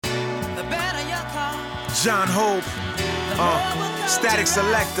John Hope, Static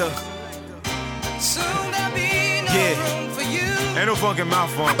Selector. Yeah, ain't no funkin' mouth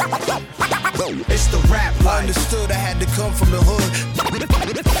funk. It's the rap life. Understood I had to come from the hood.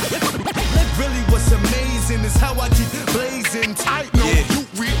 Really what's amazing is how I keep blazing. I know you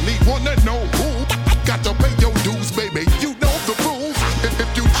really wanna know who got to pay your dues, baby. You know the rules.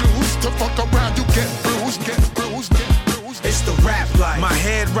 If you choose to fuck around, you get bruised, get bruised, get bruised. It's the rap life. My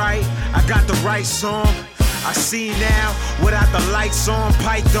head right, I got the right song. I see now, without the lights on,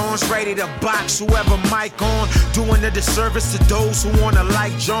 pythons ready to box whoever mic on, doing a disservice to those who wanna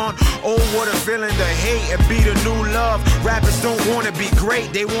like John. Oh, what a feeling to hate and be the new love. Rappers don't wanna be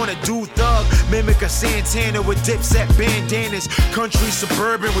great, they wanna do thug. Mimic a Santana with Dipset bandanas. Country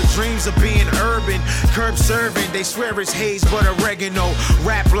suburban with dreams of being urban. Curb serving, they swear it's haze but oregano.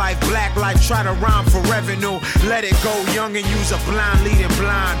 Rap life, black life, try to rhyme for revenue. Let it go, young and use a blind leading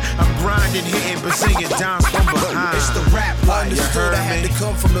blind. I'm grinding, hitting, but singing downs from behind. It's the rap life. Understood I had to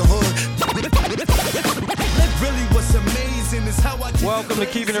come from the hood. Really what's amazing is how I keep Welcome to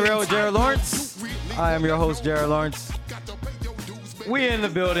Keeping It Real with Jared Lawrence. I am your host, Jared Lawrence. We're in the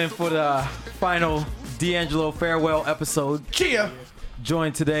building for the final D'Angelo farewell episode. Cheer.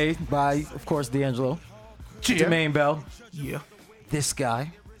 Joined today by, of course, D'Angelo. Cheer. Jermaine Bell. Yeah. This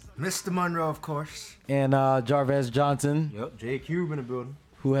guy. Mr. Monroe, of course. And Jarvis Johnson, Yep, J Cube in the building.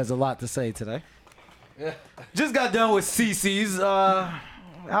 who has a lot to say today. Yeah. Just got done with CC's.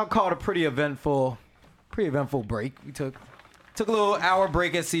 I'll call it a pretty eventful break. We took a little hour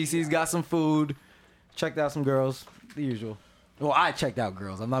break at CC's, got some food, checked out some girls, the usual. Well, I checked out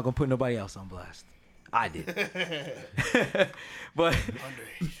girls. I'm not gonna put nobody else on blast. I did. But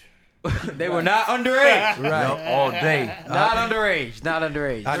they were not underage. Right. Yep, all day. Not underage. Not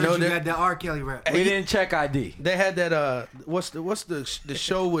underage. I know you got that R. Kelly rap. We didn't check ID. They had that what's the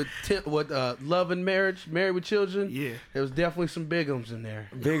show with Love and Marriage, Married with Children? Yeah. There was definitely some bigums in there.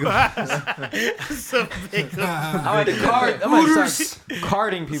 Big. Some bigums. I'm gonna start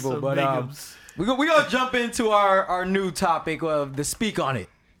carding people, Some but bigums. we gonna jump into our new topic of the Speak On It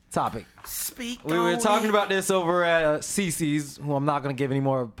topic. We were talking about this over at CC's, who I'm not gonna give any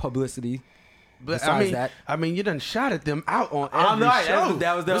more publicity. But Besides I mean, you done shot at them out on I'm every right. show.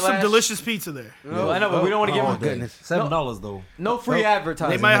 That was their There's last. some delicious pizza there. I know, but we don't want to give them goodness. $7 though. no free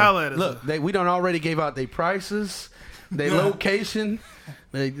advertising. They might holler at us. Look, we done already gave out their prices, their location,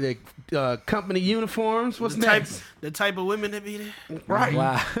 their company uniforms. What's next? The type of women that be there. Right.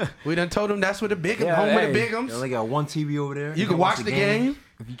 Wow. We done told them that's where the big Yeah, home hey. of the bigums. They only got one TV over there. You can watch the game.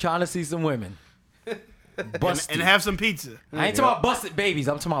 If you're trying to see some women, busty. And have some pizza. I ain't talking about busted babies.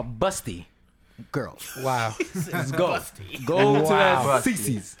 I'm talking about busty girls. Wow. Let's go. Go to that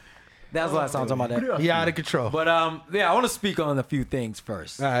CC's. That's the last time I'm talking about that. He out of control. But yeah, I want to speak on a few things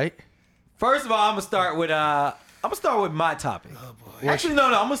first. All right. First of all, I'm gonna start with my topic. Oh boy. Actually, no.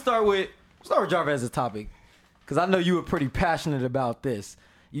 I'm gonna start with Jarvis as a topic, because I know you were pretty passionate about this.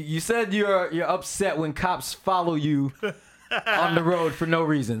 You said you're upset when cops follow you on the road for no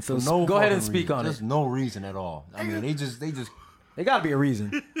reason. So No go ahead and fucking speak reason. on There's it. no reason at all. I mean, they just. There gotta be a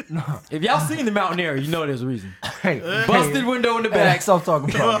reason. If y'all seen the Mountaineer, you know there's a reason. Hey, Busted window in the back. Hey, stop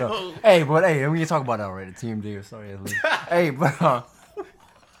talking about that. Hey, but hey, we can talk about that already. TMJ, sorry. Hey, but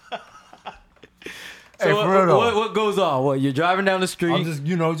So hey, for real though. what goes on? What, you're driving down the street? I'm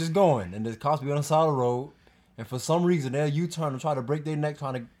just going, and the cops be on the side of the road, and for some reason they'll U-turn and try to break their neck,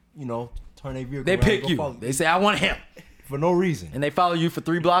 trying to, turn their vehicle. They around pick and go you. follow- They say, I want him. for no reason. And they follow you for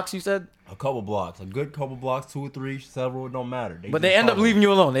 3 blocks, you said? A couple blocks, a good couple blocks, 2 or 3, several, it don't matter. But they end up leaving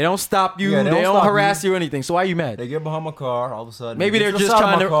you alone. They don't stop you. Yeah, they they don't don't stop harass you. you or anything. So why are you mad? They get behind my car, all of a sudden. Maybe they they're get to just the side of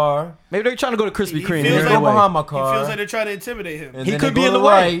trying my to- car, Maybe they're trying to go to Krispy Kreme. they They're in go the way. behind my He car. feels like they're trying to intimidate him. and He then could they be go in to the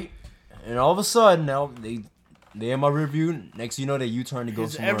way. right, and all of a sudden now they in my rear view. Next thing you know, they U-turn to go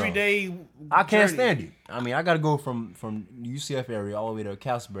It's somewhere else. everyday. I can't journey. stand it. I mean, I got to go from UCF area all the way to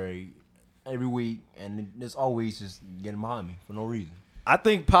Castleberry every week, and it's always just getting behind me for no reason. I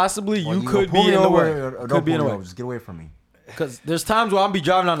think possibly Or you gonna could pull be me in the over way. or Could don't be in pull the me way. over. Just get away from me. Because there's times where I'll be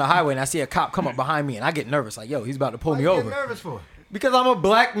driving on the highway and I see a cop come up behind me and I get nervous. Like, yo, he's about to pull me over. nervous for? Because I'm a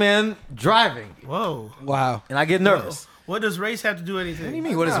black man driving. Whoa. Wow. And I get nervous. What does race have to do anything? What do you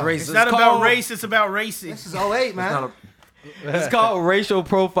mean? What is racist? It's not about race. It's about racing. This is 08, man. It's called racial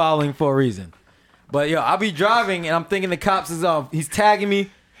profiling for a reason. But yo, I'll be driving and I'm thinking the cops is he's tagging me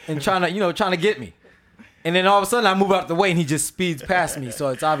and trying to get me. And then all of a sudden I move out the way and he just speeds past me. So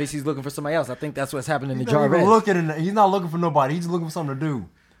it's obvious he's looking for somebody else. I think that's what's happening to Jarvis. He's not looking for nobody. He's looking for something to do.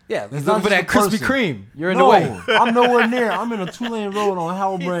 Yeah, he's It's looking not for that just a Krispy person. Kreme. You're in No, the way. I'm nowhere near. I'm in a 2-lane road on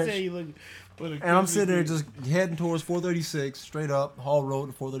Howell He said Branch. you looking And I'm sitting there just heading towards 436, straight up, Hall Road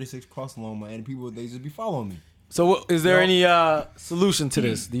to 436, crossing Loma, and people, they just be following me. So is there any solution to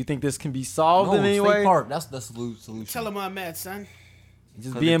this? Do you think this can be solved in any State way? Park, that's the solution. Tell him I'm mad, son.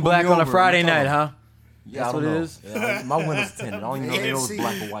 Just 'Cause being they pull black me on a over, Friday you night, tell huh? them. Yeah, That's I don't what it know. is? Yeah, my windows tinted. I don't even know if they know it's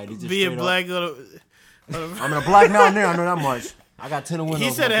black or white. It's just Being straight black up. on I'm in a black Mountaineer, I know that much. I got tinted windows.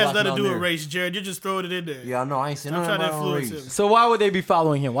 He said in it a has black nothing to do with Mountaineer. race, Jared. You're just throwing it in there. Yeah, I know. I ain't saying I'm nothing trying to about influence race. him. So why would they be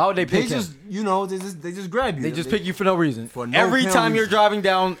following him? Why would they They pick just, him? you know, they just grab you. They just pick you for no reason. For no Every time apparent you're reason. driving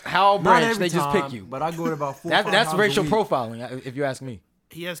down Howell Not Branch, every they just time, pick you. But I go to about 4 That's 5 times racial a week. profiling, if you ask me.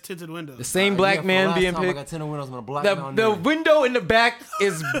 He has tinted windows. The same Yeah, black for the man last being time I got picked. tinted windows in a black The Mountaineer. window in the back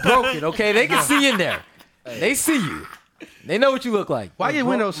is broken, okay? They can see in there. They see you. They know what you look like. Why your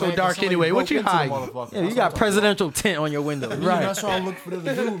windows so Man, dark somebody anyway? What broke you into the hiding? motherfucker. Yeah, you That's got what presidential tint on your window. I'm Right. not trying to look for the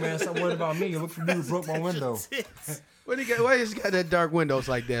other dude, man. Stop worrying about me. Look for me who broke my window. What you got? Why you got that dark windows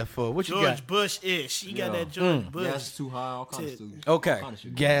like that for? What you George got? Bush-ish. He got Yeah. that George Bush. Gas too high, all kinds of stupid. Okay. Kind of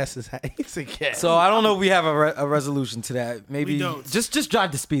shit. Gas is high. It's a gas. So I don't know if we have a resolution to that. Maybe We don't. just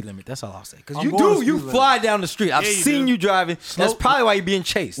drive the speed limit. That's all I'll say. Because I'm you going do, the you speed fly down the street. I've Yeah, you seen do. you driving. That's probably why you're being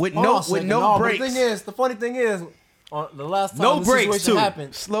chased. with Hold on a with second. no but brakes. The thing is, the funny thing is, on the last time No this brakes, situation too.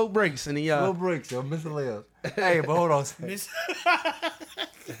 happened, Slow brakes in the no brakes, yo, Mr. Layup. Hey, but hold on a second. Miss-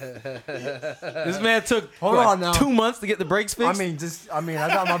 This man took Hold what, on now. 2 months to get the brakes fixed. I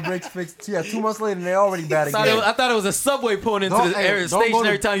got my brakes fixed. Yeah, 2 months later, and they already bad I again. thought it was a subway pulling into Don't- the hey, don't station go to-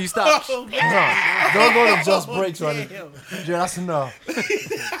 every time you stop. Oh, No, don't go to Just Brakes right now. Yeah, that's enough.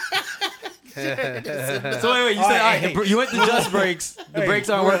 So wait, you said all right, you went to Just Brakes. The brakes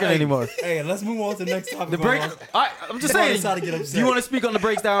aren't working anymore. Hey, let's move on to the next topic. The brakes. I'm just saying. Decided to get upset. Do you want to speak on the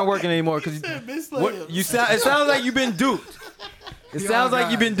brakes that aren't working anymore? Because you sound. It sounds like you've been duped. It sounds like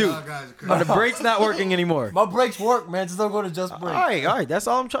you've been duped. Are the brakes not working anymore? My brakes work, man. Just don't go to Just Brakes. All right. That's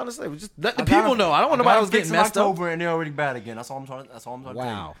all I'm trying to say. Just let the I got people them- know. I don't want I got nobody them else getting fixed in messed up. October, and they're already bad again. That's all I'm trying. That's all I'm trying to tell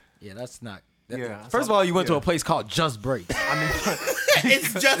you. Wow. Yeah, that's not. Yeah, First of all, you went to a place called Just Brakes.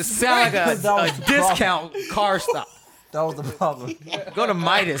 it's just It sounds like That a was the discount car stop. That was the problem. Go to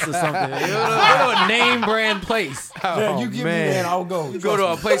Midas or something. Go to a name brand place. Yeah, you give me that, and I'll go. Go to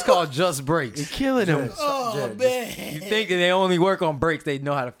a place called Just Brakes. killing him. Oh, man. You think that they only work on brakes? They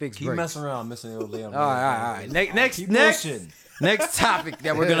know how to fix Keep brakes. messing around, missing your layup. All right. Next bullshitting. next topic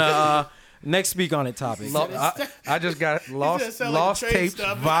that we're gonna next speak on it topic. I just got That sound like Lost a trade Tapes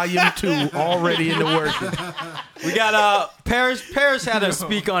stop. Volume 2 already in the works. We got Parrish. Parrish had a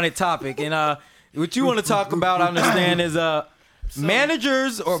speak on it topic, and what you want to talk about, I understand, is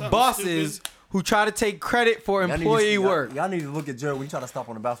managers or bosses who try to take credit for employee work. Y'all need to look at Jared when you try to stop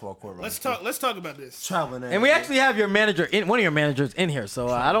on the basketball court. Right? Let's talk about this. Traveling. And we actually have your manager one of your managers in here, so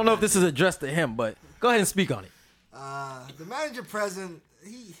I don't know if this is addressed to him, but go ahead and speak on it. The manager president,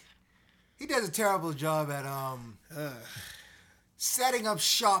 he does a terrible job at setting up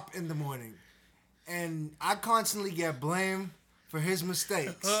shop in the morning, and I constantly get blamed for his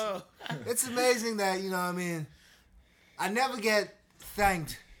mistakes. It's amazing that I never get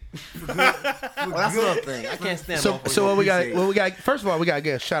thanked. that's another thing. I can't stand. So what we got? What we got? First of all, we got to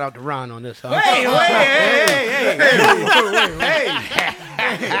get a shout out to Ron on this. Huh? Hey,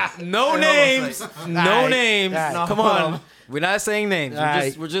 no names. No names. Alright. Come on. We're not saying names.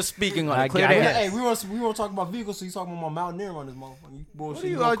 Alright. We're just speaking on I it. Clear got the it. air. Hey, we want to talk about vehicles, so you talking about my Mountaineer on this motherfucker. You bullshit.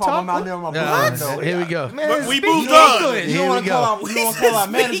 You all gonna call talking- my Mountaineer on my What? Here we go. Man, We speak moved English. on. You Here don't want we to call go. out. You don't want to call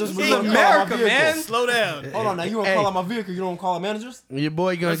out managers, but you want to call out America, my vehicle. man. Slow down. Hold on now. You want to call out my vehicle? You don't want to call out managers? Your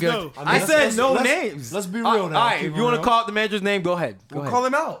boy gonna Let's go. go. I said no let's- names. Let's be real All now. right, Keep if it you want to real. call out the manager's name, go ahead. Go We'll ahead. call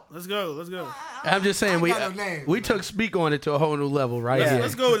him out. Let's go. I'm just saying we got no names, we man. took speak on it to a whole new level right Yeah. here.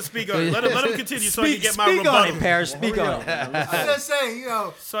 Let's go with the speak on it. Let him continue so I can get my Speak on rebuttal. it, Parrish. Speak on it. I'm just saying,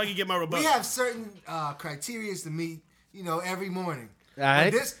 So I can get my rebuttal. we have certain criteria to meet, every morning. All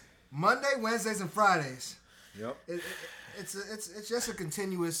right. But this Monday, Wednesdays, and Fridays. Yep. It's just a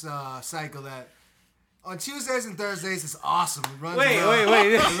continuous cycle that on Tuesdays and Thursdays it's awesome. It runs Wait.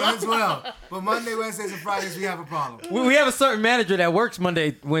 It runs well. But Monday, Wednesdays, and Fridays we have a problem. We have a certain manager that works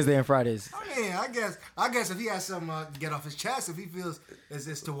Monday, Wednesday, and Fridays. I mean, I guess if he has something to get off his chest, if he feels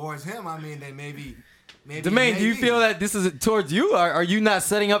it's towards him, I mean, then maybe. Demaine, do you feel that this is towards you? Are you not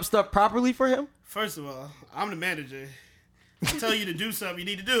setting up stuff properly for him? First of all, I'm the manager. I tell you to do something, you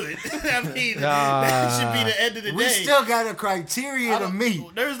need to do it. I mean, that should be the end of the We day. still got a criteria to meet.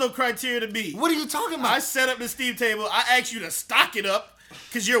 There's no criteria to meet. What are you talking about? I set up the steam table. I asked you to stock it up.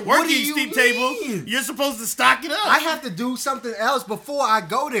 Because you're What working do you steam table. mean? You're supposed to stock it up. I have to do something else before I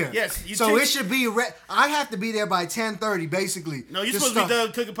go there. Yes, you so take- it should be. I have to be there by 10:30, basically. No, you're to supposed start. to be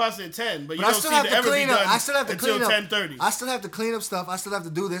done cooking pasta at 10, but you But I don't still seem have to to ever be clean done up. I still have to until clean up. 10:30. I still have to clean up stuff. I still have to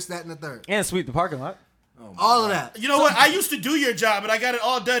do this, that, and the third. And sweep the parking lot. All of that. You know what? I used to do your job, and I got it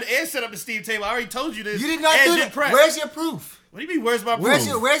all done and set up the steam table. I already told you this. You did not and do did that. prep. Where's your proof? What do you mean? Where's my proof? Where's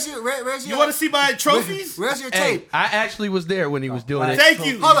your? You want to see my trophies? Where's your Hey, tape? I actually was there when he was doing it. Thank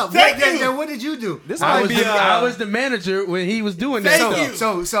you. Hold up. Thank then, you. then what did you do? This I might was, be. I was the manager when he was doing that Thank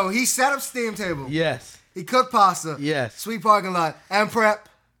stuff. you. So he set up steam table. Yes. He cooked pasta. Yes. Sweet parking lot and prep.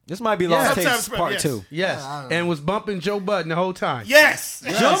 This might be Yeah. Lost Sometimes Tapes prep, Part yes. 2. Yes. I don't know. And was bumping Joe Budden the whole time. Yes.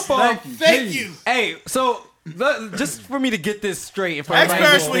 Jump off. Thank you. Hey, so just for me to get this straight, if Ask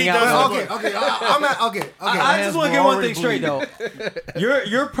Parrish when he does Okay. I'm at. Okay. I just want to get one thing straight though.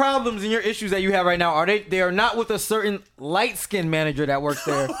 Your problems and your issues that you have right now they are not with a certain light skinned manager that works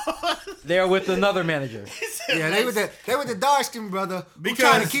there. They are with another manager. Yeah, they with the dark skinned brother who Because-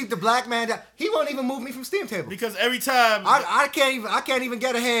 trying to keep the black man down. He won't even move me from steam table. Because every time, I can't even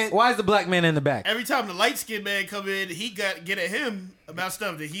get ahead. Why is the black man in the back? every time the light skinned man come in, he get at him about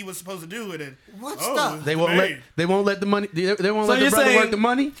stuff that he was supposed to do, and then What oh, stuff? They won't let the money. They won't So let the you're brother saying- work the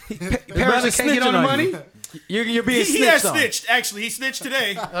money. The Parrish brother is can't get on the snitching on money. you. You're being He has snitched on. snitched. Actually, he snitched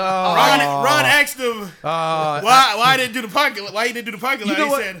today. Ron asked him why I didn't do the parking lot. Why he didn't do the parking lot? know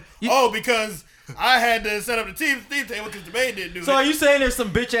He what? said, because I had to set up the team table because the maid didn't do So it. are you saying there's some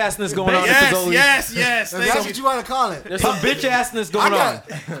bitch assness going on? at Yes, Fazoli's? yes. That's Thank what you. you want to call it. There's some bitch assness I going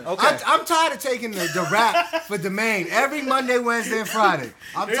on. got, I'm tired of taking the rap for Domain every Monday, Wednesday, and Friday.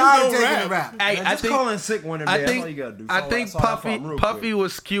 I'm There's tired of no taking rap. the rap. Hey, Man, I just think call in sick one day. That's all you gotta do. I think Solve that problem real Puffy quick.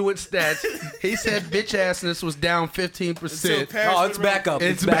 was skewing stats. He said bitch assness was down 15%. Parrish Oh, it's went back up.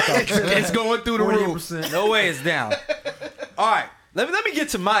 It's It's back up. it's going through the roof. 48%. No way it's down. All right. Let me get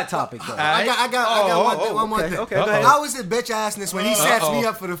to my topic though. I got one more okay, thing. okay, go ahead. How is it bitch assness when he sets me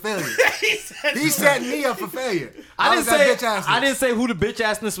up for the failure? He's setting me up for failure. I How didn't is that say bitch assness? I didn't say who the bitch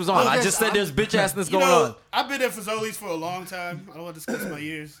assness was on. I Okay, just said there's bitch assness You going know, on. I've been there for Zoli's for a long time. I don't want to discuss my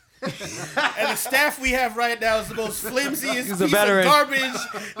years. And the staff we have right now is the most flimsiest He's a piece veteran. of garbage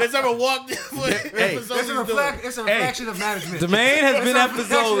that's ever walked in. Hey, It's a reflection of management. Domain has been at It's a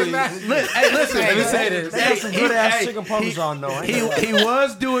reflection of Fazoli's. management. Hey, listen. Let me say this. They got some good ass chicken parmesan though. He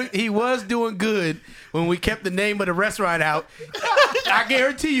was doing good when we kept the name of the restaurant out. I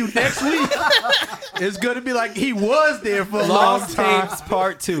guarantee you, next week it's gonna be like he was there for a long Lost time. Tapes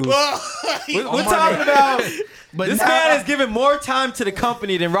Part 2. Well, We're talking about But this now- man has given more time to the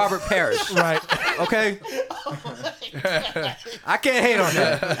company than Robert Parrish. Right. Okay? I can't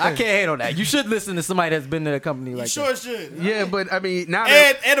hate on that. You should listen to somebody that's been to the company you like sure that. should. Yeah, but I mean now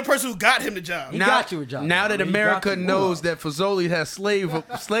that And the person who got him the job. He got you a job. Now that He got America you. knows that Fazoli has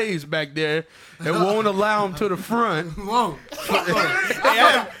slaves back there and won't allow them to the front. Won't.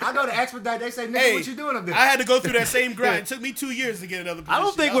 I go to Expedite. They say, nigga, Hey, what you doing up there? I had to go through that same grind. It took me 2 years to get another position. I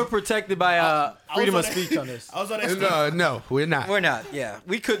don't think we're protected by freedom of speech on this. I was on that No, we're not. We're not. Yeah,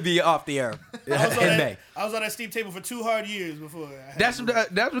 we could be off the air in May. I was on that steam table for 2 hard years before. I had That's to-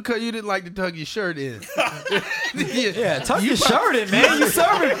 that's because you didn't like to tuck your shirt in. Yeah, tuck your shirt in, man. You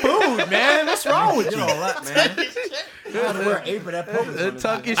serving food, man. What's wrong with you? all that, man. You had to wear an apron that purpose on his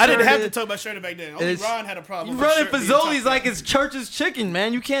Tuck your I didn't shirt have to in. tuck my shirt in back then. Only It's- Ron had a problem. You with running shirt being Fazoli's tucked like in. it's church's chicken,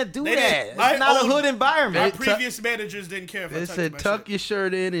 man. You can't do They that. did. My It's not a own- hood My environment. previous managers didn't care if I They tucked said my tuck shirt. your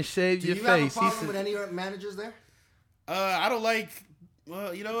shirt in and shave Do your you have a face. He problem said, with any managers there? I don't like.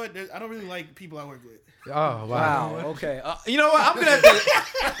 Well, you know what? I don't really like people I work with. "Oh wow, Wow. Okay. You know what? I'm gonna have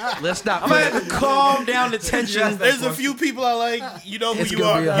to. let's stop." I'm gonna have to calm down the tension. There's a few people I like. You know who It's you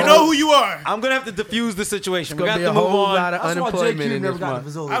gonna are. be a You whole- know who you are. I'm gonna have to diffuse the situation. We're Gonna gonna be have a to move whole on. lot of That's why unemployment JQ in never this got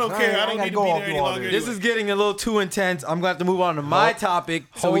month. to Fazoli's. I don't care. I ain't don't gotta need to go be off there you any all longer. day. This is getting a little too intense. I'm gonna have to move on to my topic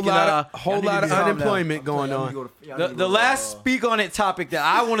so Whole we can. lot Y'all of need to calm down. unemployment going Y'all on. need to go to- y'all The need to go to, last speak on it topic that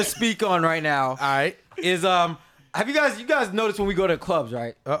I want to speak on right now All right. is have you guys noticed when we go to clubs,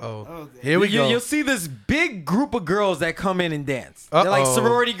 right? Uh-oh. Here we go. You'll see this big group of girls that come in and dance. They're like Uh-oh.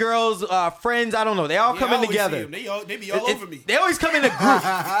 sorority girls, friends. I don't know. They all Yeah, come I in always together. see 'em. They be all over me. They always come in a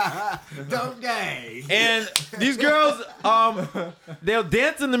group. Don't they? And these girls, they'll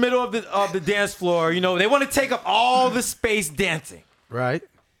dance in the middle of the dance floor. You know, they want to take up all the space dancing. Right.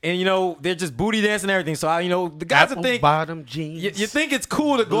 And you know, they're just booty dancing and everything. So the guys Apple would think bottom jeans. you think it's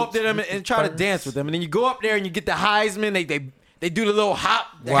cool to go up to them and try to dance with them, and then you go up there and you get the Heisman. They do the little hop,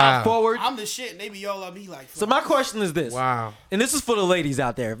 they hop forward. I'm the shit, and they be all on me like. So my question is this. Wow. And this is for the ladies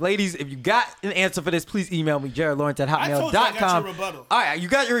out there. Ladies, if you got an answer for this, please email me, jaredlawrence@hotmail.com. I told you I got your rebuttal. All right, you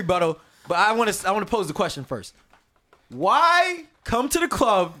got your rebuttal, but I want to pose the question first. Why come to the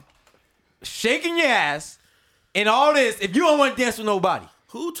club, shaking your ass, and all this if you don't want to dance with nobody?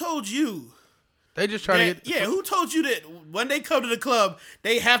 Who told you? They just trying to get. Who told you that when they come to the club,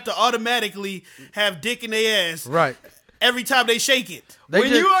 they have to automatically have dick in their ass Right. every time they shake it? They When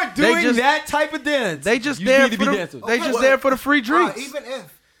just- you are they doing just- that type of dance, They just you there need to for be the. dancing. They just there for the free drinks. Even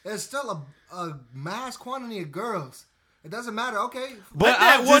if there's still a mass quantity of girls, it doesn't matter. Okay, But Let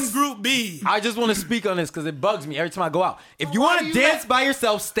that I one just- group be. I just want to speak on this because it bugs me every time I go out. If you why want do to you dance let- by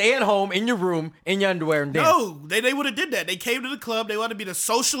yourself, stay at home in your room in your underwear and dance. No, they would have did that. They came to the club. They wanted to be in a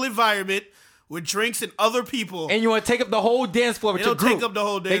social environment with drinks and other people. And you want to take up the whole dance floor with They your don't take group. up the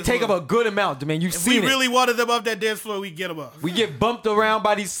whole They dance take floor. up a good amount, man. You've if we seen it. really wanted them off that dance floor, we'd get them off. We get bumped around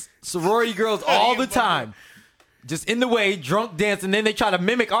by these sorority girls all the time. Just in the way, drunk dancing. Then they try to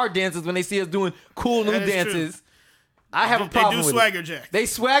mimic our dances when they see us doing cool new That is dances. I have a They problem do with swagger it. jack. They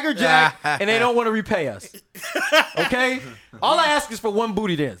swagger jack and they don't want to repay us. Okay? All I ask is for one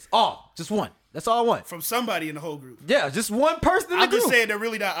booty dance. Just one. That's all I want. From somebody in the whole group. Yeah, just one person in the I'm group. just saying they're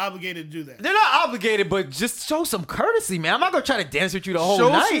really not obligated to do that. They're not obligated, but just show some courtesy, man. I'm not gonna try to dance with you the whole Show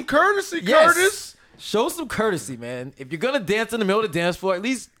night. some courtesy, Yes. Curtis. Show some courtesy, man. If you're gonna dance in the middle of the dance floor, at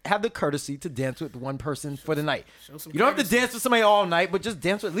least have the courtesy to dance with one person for the night. Show some You don't have courtesy. to dance with somebody all night, but just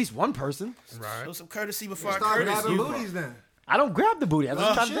dance with at least one person. Show some courtesy before I start courtesy. grabbing booties then. I don't grab the booty. I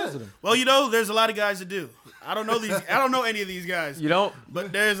just try to shit. dance with them. Well, there's a lot of guys that do. I don't know any of these guys. You don't?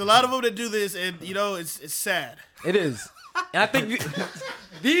 But there's a lot of them that do this, and it's sad. It is. And I think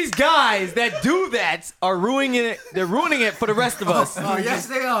these guys that do that are ruining it. They're ruining it for the rest of us. Oh yes,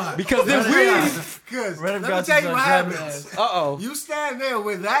 they are. Because if we, Because Red let me Guts tell is you on what grabbing happens. uh-oh. You stand there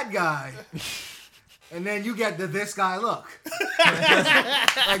with that guy, and then you get this guy look.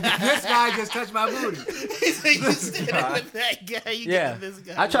 Like this guy just touched my booty. You standing with that guy, you Yeah. get this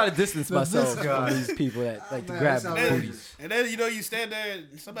guy. I try to distance myself from these people that like to Man, grab that sounds booties. And then you stand there,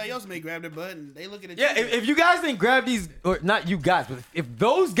 and somebody else may grab their butt, and they looking at Yeah, you. if you guys didn't grab these, or not you guys, but if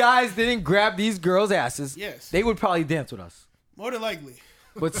those guys didn't grab these girls' asses, Yes. they would probably dance with us. More than likely.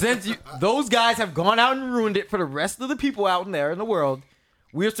 But since those guys have gone out and ruined it for the rest of the people out in there in the world,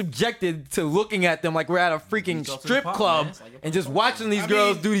 we're subjected to looking at them like we're at a freaking go to the strip pop, club man. It's like a and just watching these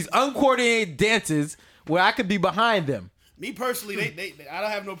girls do these uncoordinated dances where I could be behind them. Me personally, I don't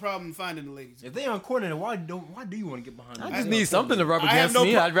have no problem finding the ladies. If they uncoordinated, why do you want to get behind them? I just need something to rub I have against no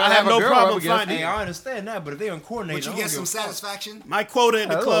me. pro- I'd rather I have have a no girl problem rub against finding- me. Hey, I understand that, but if they uncoordinated, But you I get don't some give a fuck. satisfaction. My quota in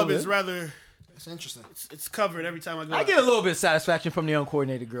the A club little is bit. rather That's interesting. it's covered every time I go. I out. get a little bit of satisfaction from the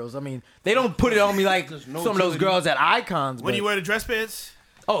uncoordinated girls. I mean, they don't put it on me like some of those utility. girls at Icons. when but- you wear the dress pants.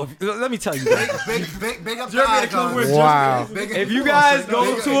 Oh, let me tell you that. Big up the Jeremy, the club icons. wears Wow. Big- If you guys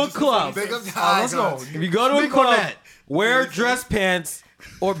go big- to a club, Big up the Let's go. icons. if you go to a Speak on club, that. wear dress pants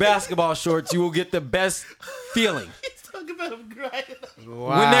or basketball shorts, you will get the best feeling. Talk about them grinding.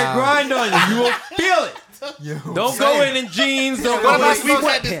 When they grind on you, you will feel it. Don't go in jeans. Don't What go about in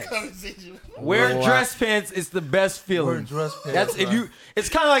sweat sweatpants. conversation. Wear Wow. dress pants. It's the best Wear feeling. dress pants, That's if bro. you. It's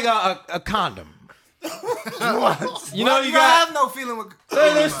kind of like a condom. You know, Well, you don't got. have no feeling with.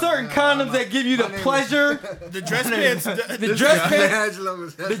 There's certain condoms that give you the name is- pleasure. The dress pants. The dress pants.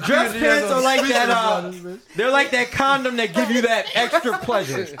 The dress pants are like that. They're like that condom that give you that extra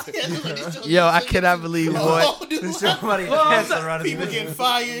pleasure. Yo, I cannot believe what. Oh, dude, Somebody Well, I'm pants so- around his people bitch. getting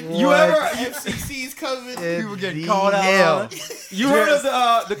fired. You ever? FCC's coming. People getting the called out. hell? You heard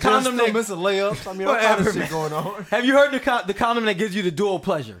of the condom Still that? missing layups. I mean, all kind of Whatever, shit going on. Have you heard the condom that gives you the dual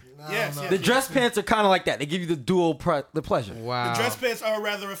pleasure? Yes, The yes. dress pants are kind of like that. They give you the dual the pleasure. Wow. The dress pants are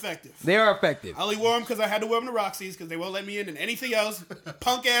rather effective. They are effective. I only wore them because I had to wear them to Roxy's because they won't let me in anything else.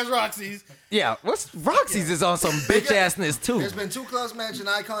 Punk ass Roxy's. Yeah, what's Roxy's is on some bitch assness too. There's been two clubs mentioned,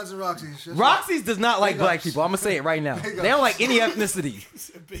 Icons and Roxy's. Just- Roxy's does not like Big black ups. people. I'm gonna say it right now. Big They don't like any ethnicity.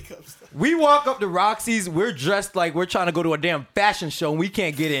 Big up stuff. We walk up to Roxy's, we're dressed like we're trying to go to a damn fashion show and we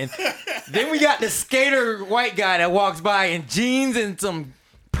can't get in. Then we got the skater white guy that walks by in jeans and some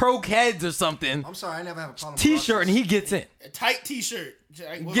pro heads or something, I'm sorry, I never have a problem. with t-shirt, and Roxy's. he gets in. A tight t-shirt.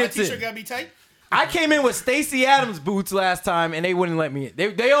 Well, Gets my in. t-shirt gotta be tight. I came in with Stacey Adams boots last time and they wouldn't let me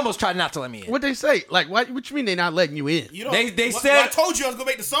in. They almost tried not to let me in. What they say? Like, what you mean they not letting you in? You don't, They well, said- I told you I was gonna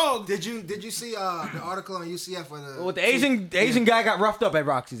make the song. Did you see the article on UCF where the With the Asian guy got roughed up at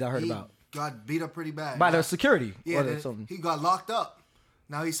Roxy's, I heard he about. got beat up pretty bad By the security Yeah, or that- something. he got locked up.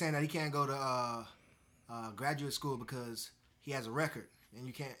 Now he's saying that he can't go to graduate school because he has a record and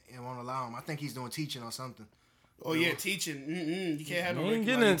you can't and won't allow him. I think he's doing teaching or something. Oh yeah, teaching. You can't have no You record. ain't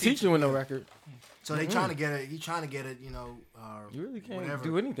getting while in you teaching with no record. So they trying to get it. He trying to get it. You know. You really can't whatever.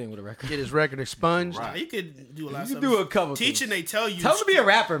 do anything with a record. Get his record expunged. Nah, you could do a lot of You stuff. can do a couple Teaching, things. they tell you. Tell them to be a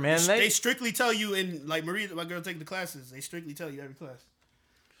rapper, man. They strictly tell you in like Maria, my girl, taking the classes. They strictly tell you every class.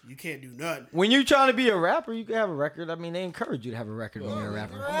 You can't do nothing. When you're trying to be a rapper, you can have a record. I mean, they encourage you to have a record when you're a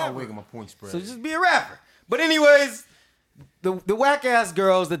rapper. I'm not waking my point spread. So just be a rapper. But anyways, the whack ass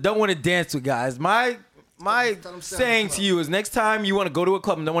girls that don't want to dance with guys. My Tell them saying to you is next time you want to go to a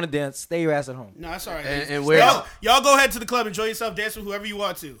club and don't want to dance, stay your ass at home. No, that's all right. And where- y'all go ahead to the club, enjoy yourself, dance with whoever you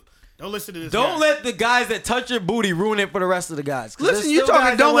want to. Don't listen to this. Don't guy. let the guys that touch your booty ruin it for the rest of the guys. 'Cause Listen, there's you still talking?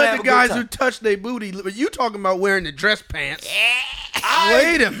 guys that Don't wanna let have the a good guys time. who touch their booty. But you talking about wearing the dress pants?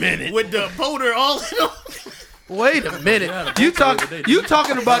 Wait a minute. with the boulder all in them. Wait a minute. You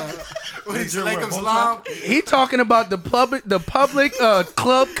talking about? What is it, Lakers Islam? He talking about the public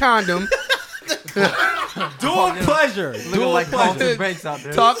club condom. Dual pleasure. Dual like pleasure. Carlton Banks out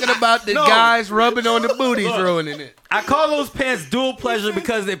there. Talking about the No. guys rubbing on the booties, ruining it. I call those pants dual pleasure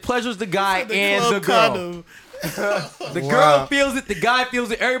because it pleasures the guy and the club girl. condom. The Wow. girl feels it, the guy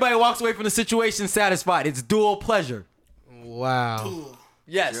feels it. Everybody walks away from the situation satisfied. It's dual pleasure. Wow.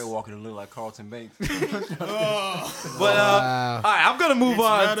 Yes. You're walking to look like Carlton Banks. But all right, I'm gonna move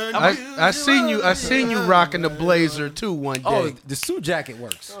on. I seen you rocking the blazer too one day. Oh, the suit jacket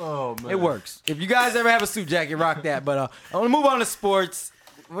works. Oh man, It works. If you guys ever have a suit jacket, rock that. But I want to move on to sports.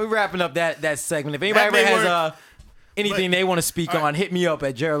 We're wrapping up that segment. If anybody That may ever has work. anything But- they want to speak all right. on, hit me up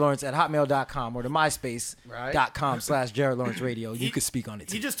at jaredlawrence@hotmail.com or to myspace.com/jaredlawrenceradio. You can speak on it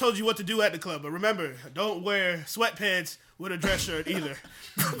He too. just told you what to do at the club, but remember, don't wear sweatpants with a dress shirt either.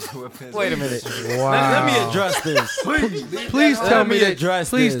 Wait a minute. Wow. Let me address this. Please tell Let me me that. address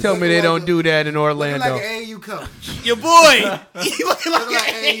Please this. tell me they don't do that in Looking Orlando. like an AAU coach. Your boy, he looking Looking like like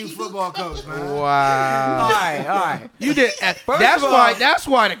an AAU football coach, man. Wow. All right. You did. of That's all- why. That's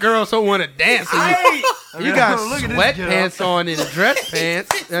why the girls don't want to dance. You got Look at this sweatpants on and dress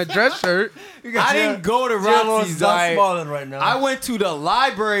pants, dress shirt. I didn't go to Roxy's. not I smiling right now. I went to the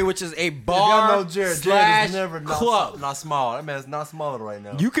library, which is a If y'all bar know Jared slash is never club. not smiling. That man's not smiling right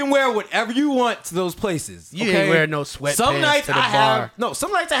now. You can wear whatever you want to those places. You okay? ain't wear no sweatpants Some nights to the I have bar. no.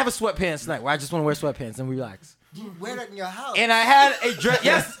 Some nights I have a sweatpants night where I just want to wear sweatpants and relax. You wear that in your house. And I had a dress.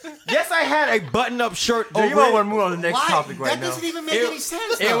 Yes, I had a button-up shirt Jay, you over might it. want to move on to the next Why? topic right that now. doesn't even make any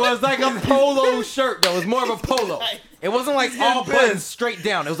sense. It though. was like a polo shirt. That was more of a polo. It wasn't like all buttons straight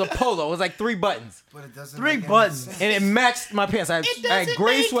down. It was a polo. It was like 3 buttons, But it doesn't Three make any buttons. sense. and it matched my pants. I had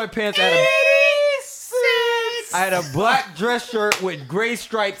gray sweatpants. I had a black dress shirt with gray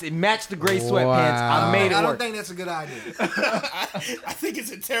stripes. It matched the gray sweatpants. Wow. I made it I don't work. think that's a good idea. I think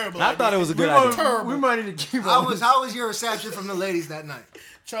it's a terrible I idea. thought it was a good idea. Terrible. We might need to keep How on. was your reception from the ladies that night?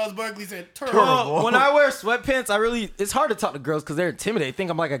 Charles Barkley said terrible. Well, when I wear sweatpants, it's hard to talk to girls because they're intimidated. They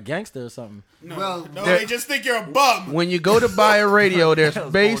think I'm like a gangster or something. Well, No, they just think you're a bum. When you go to buy a radio, there's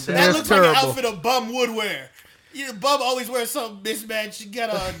bass and That there's looks like an turbo. outfit a bum would wear. You bum always wears something mismatched. You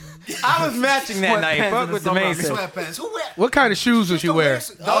got a. I was matching that night. Sweatpants Fuck in what the the main summer. said. sweatpants. Who wear? What kind of shoes was you wearing?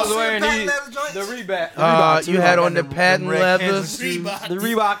 I was wearing patent the leather joints? Reebok. You had on the patent leathers. Reebok. The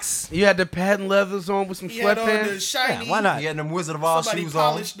Reeboks. You had the patent leathers on with some He had on the sweatpants. shiny. Yeah, why not? He had them Wizard of Oz Somebody shoes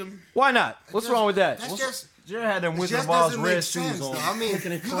on. polished them. Why not? What's wrong with that? That's just. Jared had them It Wizard just of Oz doesn't red make shoes sense, on. though. I mean, you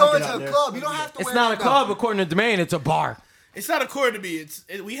Looking go at into out a there. club, you don't have to It's wear not a that club though. according to Domain. It's a bar. It's not according to me.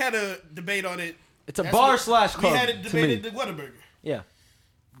 We had a debate on it. It's a That's bar what- slash club. We had it to me. debated at the Whataburger. Yeah.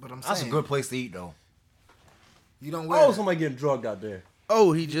 But I'm That's a saying, good place to eat though. you don't wear Oh, that. somebody getting drugged out there.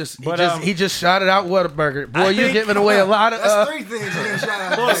 Oh, he just But, he just shouted out Whataburger. Boy, I you're think- giving away a lot of. That's 3 things you didn't shout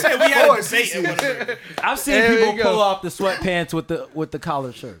out. I said we had Four, a debate at CC. Whataburger. I've seen There people we go. pull off the sweatpants with the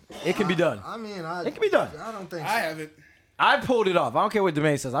collar shirt. It can be done. I mean, It can be done. I don't think I so. haven't. I pulled it off. I don't care what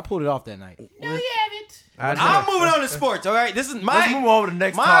Domain says. I pulled it off that night. No, you haven't. I'm moving on to sports. All right. This is Let's my move on to the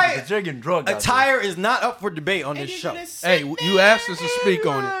next my topic. 'Cause Jared getting drugged out attire is not up for debate on this show. Hey, you asked us to speak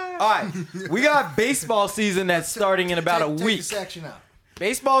on it. All right. We got baseball season that's starting in about a Take week. the section out.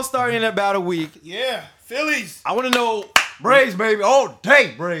 Baseball starting in about a week. Yeah, Phillies. I want to know there. Braves, baby, all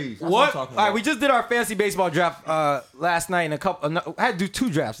day Braves. That's what. I'm All talking right, about. we just did our fantasy baseball draft last night and I had to do 2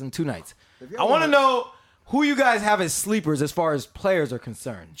 drafts in 2 nights. I want to know who you guys have as sleepers as far as players are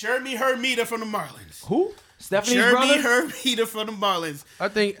concerned. Jeremy Hermida from the Marlins. Who? Stephanie's Jeremy brother? Hermida from the Marlins. I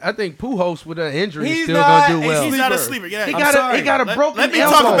think Pujols with an injury is He's still not gonna do a well. He's not a Sleeper. sleeper. Yeah, He I'm got sorry. he got a broken Let me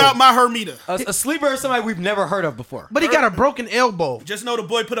elbow. talk about my Hermida. A sleeper is somebody we've never heard of before. But he got a broken elbow. Just know the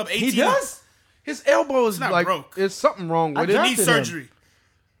boy put up 18. He does? His elbow is not like broke. there's something wrong with I it. Knee drafted him. surgery.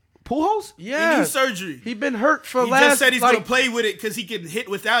 Pujols? Yeah. He needs surgery. He been hurt for He last. just said he's like, gonna play with it because he can hit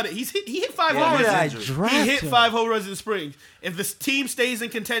without it. He hit 5 Yeah, home he's runs. injured. draft He hit him. 5 home runs in spring. If the team stays in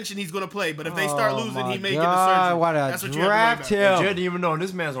contention, he's gonna play. But if they start losing, my he may God, get the surgery. why did I That's what draft you have to worry about. him? Jared didn't even know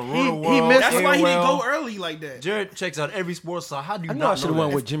this man's on He Roto missed- That's why he didn't AOL. go early like that. Jared checks out every sports site. How do you I knew not I should have know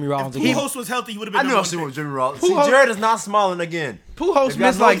went that? with Jimmy Rollins If again. Pujols was healthy, he would have I been. knew I number should have one went pick. with Jimmy Rollins. See, Pujols- Jared is not smiling again. Pujols If y'all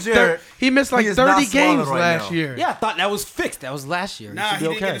missed know like Jared, he missed like he is 30 not smiling games right last now. year. Yeah, I thought that was fixed. That was last year. Nah, he he should be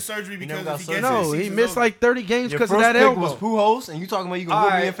didn't get okay. the surgery never because got if he surgery. gets it, No, the he season's missed over. like 30 games Your because of first that pick elbow. was Pujols, and you talking about you gonna All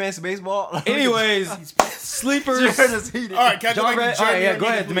put me right. in fantasy baseball? Anyways, sleepers. Jared is heated. All right, can I go John back Red, to all right, Jeremy yeah, go Hermida,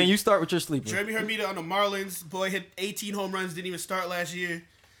 ahead, please? man. You start with your sleeper. Jeremy Hermida on the Marlins. Boy hit 18 home runs. Didn't even start last year.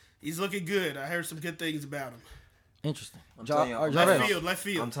 He's looking good. I heard some good things about him. Interesting. I'm John, telling you, or I'm John telling Red. you. Left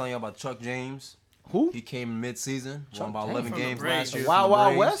field. I'm telling you about Chuck James. Who? He came in mid-season, won about 11 From the games Braves. last year. Wild from the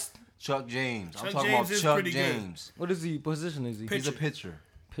Wild Braves. West? Chuck James. I'm Chuck talking James about is Chuck pretty good. James. What is he? Position is he? He's a pitcher.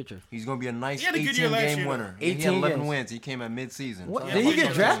 pitcher. He's going to be a nice He had a good year last 18-game year, winner. though. He had 18 11 games. wins. He came at mid-season. What? Yeah, Did he he get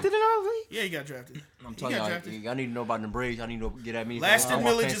got drafted in our league? Yeah, he got drafted. I'm He telling got you, drafted. I need to know about the Braves. I need to get at me. Laston I want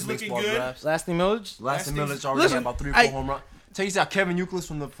Millage fantasy is looking baseball good. drafts. Lasting Millage? Laston Lasting's- Millage already Listen, had about 3 or I- 4 home runs. Tell you, Kevin Youkilis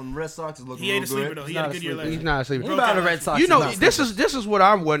from the Red Sox is looking He ain't a real sleeper good. though. He He's had a not good a year sleeper. last He's year. not a sleeper. What about the Red Sox? You know, He's not this sleeper. is what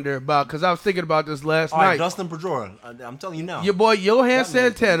I'm wondering about because I was thinking about this last All right, night. Dustin Pedroia. I'm telling you now. Your boy Johan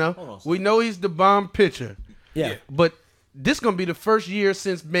Santana, Hold on, we know he's the bomb pitcher, Yeah. but this gonna be the first year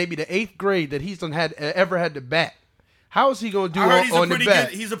since maybe the 8th grade that he's ever had to bat. How is he gonna do I heard he's a on the pretty bat?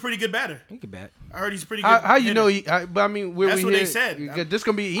 good. He's a pretty good batter. He could bat. I heard he's a pretty good. How you hitter. know he? But I mean, where That's we what they hear- said. This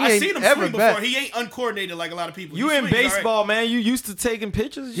gonna be. He I ain't seen him ever swing bat. before. He ain't uncoordinated like a lot of people. You He in swings all right. baseball, man. You used to taking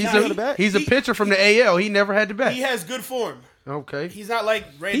pictures. He's You a the bat. he's a He- pitcher from the AL. He never had to bat. He has good form. Okay. He's not like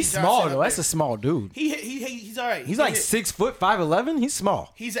Randy He's Johnson small up though. That's there. a small dude. He's all right. He's like hit. 6 foot 5'11". He's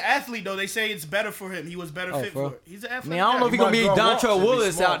small. He's an athlete though. They say it's better for him. He was better fit bro. for it. He's an I athlete. mean, I don't know if He he's gonna might be draw walks Dontrell if he's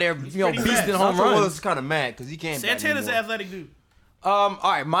Willis small. out there, He's you know, pretty beasting fast. home Dontrell Willis runs. is kind of mad because he can't bat Santana's an anymore. athletic dude. All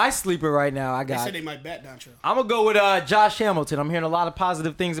right, my sleeper right now. I They got. said they might bat Dontrell. I'm gonna go with Josh Hamilton. I'm hearing a lot of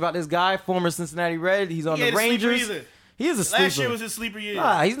positive things about this guy. Former Cincinnati Red. He's on He the ain't a sleeper Rangers. either. He is a sleeper. Last year was his sleeper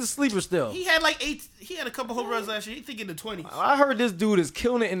year. He's a sleeper still. He had like 8. He had a couple home runs last year. He think in the 20s. I heard this dude is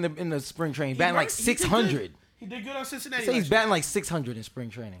killing it in the spring training, batting like He did good. 600. He did good on Cincinnati. Say he's last year. batting like 600 in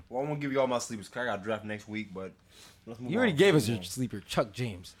spring training. Well, I'm going to give you all my sleepers because I got draft next week, but let's move You already on. gave us your sleeper, Chuck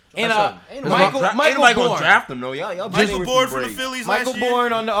James, and Ain't Michael nobody Bourne. going to draft him, though. Y'all Michael with Bourne the from the Braves. Phillies Michael last year.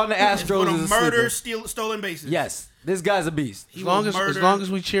 Bourne on the is Astros going is to a murder sleeper. stolen bases. Yes, this guy's a beast. He As will long as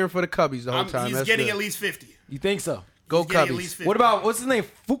murder- we cheering for the Cubbies the whole time. He's that's getting good. at least 50. You think so? Go He's getting at Cubbies. least 50. What about what's his name?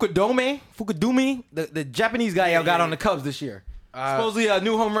 Fukudumi, the Japanese guy y'all got on the Cubs this year. Supposedly a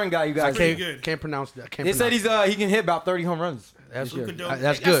new home run guy. You guys. pretty Can't, good. can't pronounce that. Can't They said pronounce he can hit about 30 home runs. That's this year. Fukudome.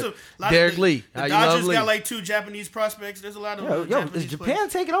 That's They got good. some- lot of Derek the- Lee. The How you love Dodgers Lee. got like 2 Japanese prospects. There's a lot of Yo, Japanese is Japan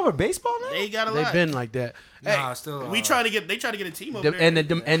players. taking over baseball now? They got a They've lot. been like that. Nah, still. They try to get a team over there. And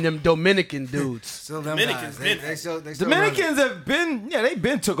them Dominican dudes. Still them Dominicans guys. been- They still Dominicans have been, they've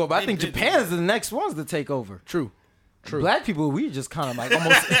been took over. I They think been Japan is the next ones to take over. True. Black people, we just kind of like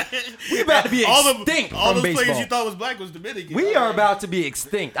almost, we about to be extinct all from those players baseball. you thought was black was Dominican. We are about to be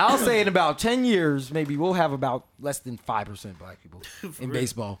extinct. I'll say in about 10 years, maybe we'll have about less than 5% black people in real.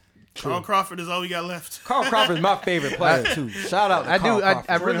 baseball. Carl Crawford is all we got left. Carl Crawford is my favorite player too. Shout out to Carl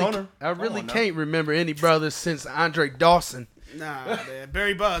Crawford. I really can't remember any brothers since Andre Dawson. Nah, man.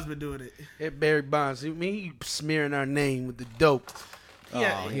 Barry Bonds been doing it. And Barry Bonds. I mean, he smearing our name with the dope.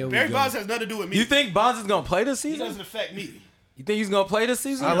 Yeah, here we Barry go. Bonds has nothing to do with me. You think Bonds is gonna play this He season? doesn't affect me. You think he's gonna play this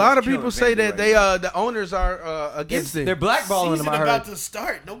season? A lot of killing people say that Vandy right the owners are against it. They're blackballing him. Season I heard. about to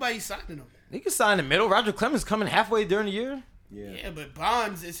start. Nobody's signing him. He can sign in the middle. Roger Clemens coming halfway during the year. Yeah, but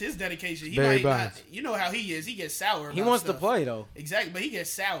Bonds is his dedication. He Barry might not, Bonds. you know how he is. He gets sour. He about wants stuff. to play though. Exactly, but he gets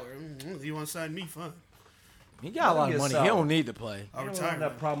sour. You want to sign me? Fun. He got a lot of Get money. sour. He don't need to play. I'll He don't retire. have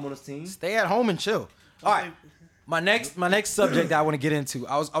that problem on his team. Stay at home and chill. All right. My next subject that I want to get into.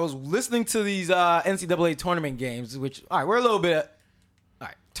 I was listening to these NCAA tournament games, which all right, we're a little bit. All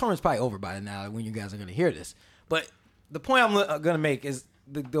right, tournament's probably over by now when you guys are gonna hear this. But the point I'm gonna make is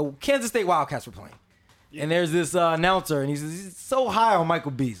the Kansas State Wildcats were playing, and there's this announcer, and he's so high on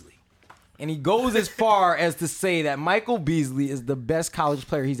Michael Beasley, and he goes as far as to say that Michael Beasley is the best college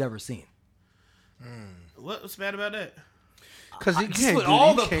player he's ever seen. What's bad about that? Because Just with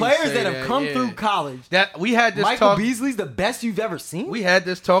all the players that have come through college, That we had this Michael talk. Beasley's the best you've ever seen. We had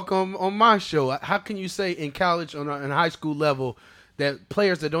this talk on my show. How can you say in college on a high school level that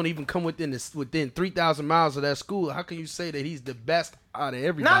players that don't even come within 3,000 miles of that school? How can you say that he's the best out of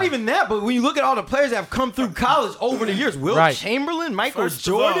everybody? Not even that, but when you look at all the players that have come through college over the years, Will Right. Chamberlain, Michael First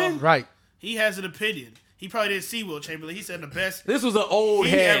of all, Jordan. right. He has an opinion. He probably didn't see Will Chamberlain. He said the best. This was an old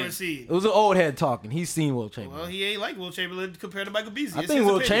He head. ever seen. It was an old head talking. He's seen Will Chamberlain. Well, he ain't like Will Chamberlain compared to Michael Beasley. I It's think his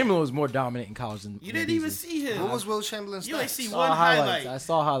Will opinion. Chamberlain was more dominant in college than You than didn't even Beasley. see him. What was Will Chamberlain's You only stats? see I one saw highlight. I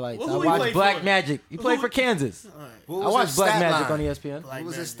saw highlights. Well, I who he watched played Black for? Magic. He played for Kansas. What I was watched his Black stat Magic line? on ESPN. What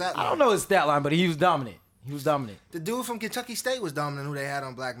was his stat I line? don't know his stat line, but he was dominant. He was dominant. The dude from Kentucky State was dominant who they had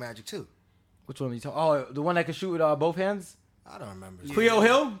on Black Magic, too. Which one are you talking? Oh, the one that could shoot with both hands? I don't remember. Cleo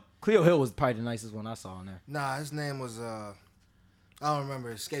Hill? Cleo Hill was probably the nicest one I saw on there. Nah, his name was, I don't remember.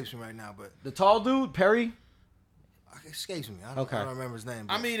 It escapes me right now, but The tall dude, Perry? it escapes me. I Okay. don't remember his name.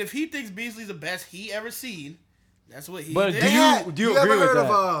 I but- mean, if he thinks Beasley's the best he ever seen, that's what he But did. do They you- had- do you ever agree with heard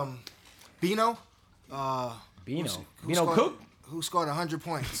that? of Bino? Bino. Who Bino scored- Cook? Who scored 100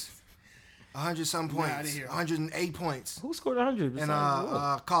 points? 100-some Nah, I points. didn't hear. 108 points Who scored 100? in besides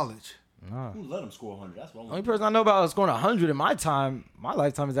Will? college. Who let him score 100? That's what The only person I know about scoring 100 in my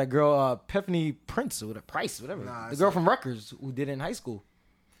lifetime, is that girl, Epiphany Prince, or whatever, Price, whatever. Nah, the it's girl not. from Rutgers who did it in high school.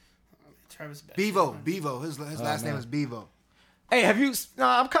 Travis Best. Bevo. His last name man. is Bevo. Hey,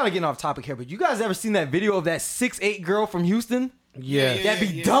 I'm kind of getting off topic here, but you guys ever seen that video of that 6'8" girl from Houston Yes. that be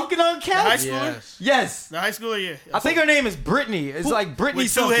yeah. dunking on The high cats? schooler? Yes. Yes. The high schooler, yeah. I think her name is Brittany. It's like Brittany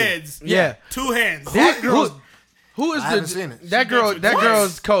With two something. heads. Yeah. Two hands. That girl. Who is I haven't seen it. that girl? She That danced with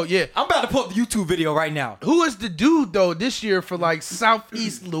girl's coach. Yeah. I'm about to pull up the YouTube video right now. Who is the dude though this year for like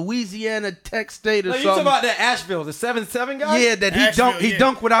Southeast Louisiana Tech State or No, you talking something? about that Asheville, the 7'7" guy? Yeah, that he Asheville, he yeah.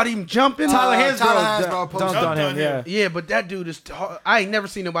 dunked without even jumping. Tyler Hansbrough Tyler Hansbrough dunked posted on him. on Yeah. him. Yeah, but that dude is. I ain't never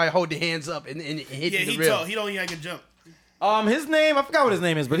seen nobody hold their hands up and hit Yeah, the he rim. tall. He don't even like a jump. His name, I forgot what his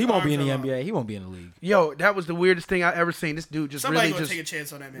name is, but he won't be in the Arms are NBA. He won't be in the league. Yo, that was the weirdest thing I ever seen. This dude just Somebody really gonna just. take a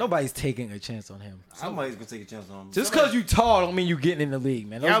chance on that man. Nobody's taking a chance on him. Somebody's gonna take a chance on him. Just because you tall don't mean you getting in the league,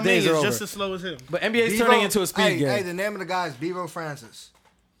 man. Those Yao Ming days is are over. just as slow as him. But NBA's Bevo- turning into a speed game. Hey, the name of the guy is Bevo Francis.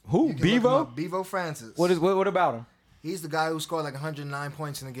 Who? You can look him Bevo? up. Bevo Francis. What about him? He's the guy who scored like 109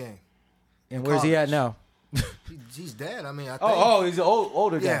 points in a game. And where's he at now? He's dead. I mean, I think. Oh, he's an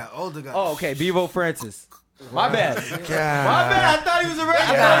older guy. yeah, older guy. Oh, okay. Bevo Francis. My bad. My bad. I thought he was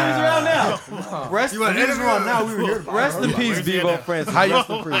around. now. Rest, You want to run now? We were here. rest in peace, Bevo Francis. How you, Rest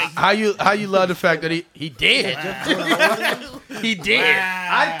in peace. how you love the fact that he did. He did.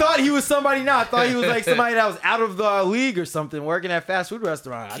 I thought he was somebody now. I thought he was like somebody that was out of the league or something, working at fast food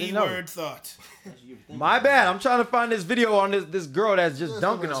restaurant. I didn't know. Keyword thought. My bad. I'm trying to find this video on this girl that's just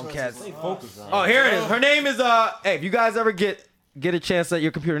dunking on cats. Oh, here it is. Her name is Hey, if you guys ever get a chance at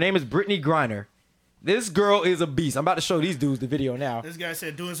your computer, her name is Brittany Griner. This girl is a beast. I'm about to show these dudes the video now. This guy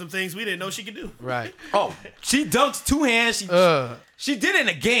said doing some things we didn't know she could do. Right. Oh, she dunks two hands. She did it in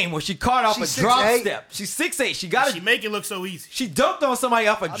a game where she caught off She's a drop 6'8". step. She's 6'8". She got She it. make it look so easy. She dunked on somebody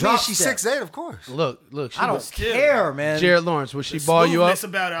off a I mean, drop she's step. 6'8", of course. Look. She I don't was, care, man. Jared Lawrence, would she ball you up? Smoothness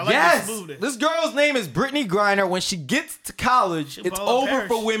about it. I like the Yes, smoothness. this girl's name is Brittany Griner. When she gets to college, She'll it's ball up over Parrish.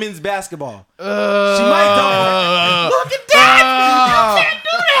 for women's basketball. She She might dunk. Look at that!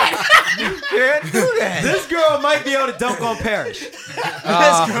 You can't do that. This girl might be able to dunk on Parrish. Tell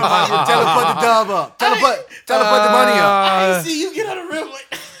her put the dub up. Tell her put the money up. I ain't see you get on the rim like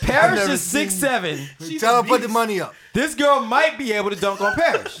Parrish never is 6'7". Tell her a put the beast. money up. This girl might be able to dunk on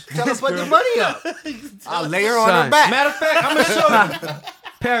Parrish. Tell her put the money up. I'll lay her on Son. her back. Matter of fact, I'm gonna show you.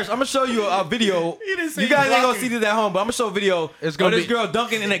 Parrish, I'm gonna show you a video. didn't say You guys ain't gonna blocking. see this at home, but I'm gonna show a video It's gonna of this be- girl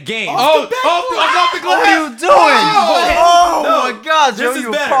dunking in a game. off the glass. What are you doing? Oh, Oh my God, Joe, This is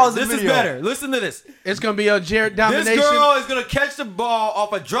you better. pause the This is video. better. Listen to this. It's gonna be a Jared This domination. girl is gonna catch the ball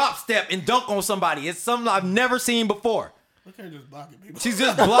off a drop step and dunk on somebody. It's something I've never seen before. look at her just blocking people. She's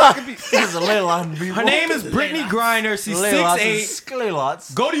just blocking people. This is a little on people. Her name is Brittany Griner. She's 6'8".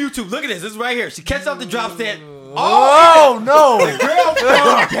 Lots. Go to YouTube. Look at this. This is right here. She catches off the drop step. Oh no! Girl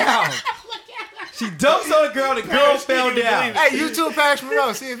fell down. She dunks on a girl. The girl fell down. Hey, you too, Paris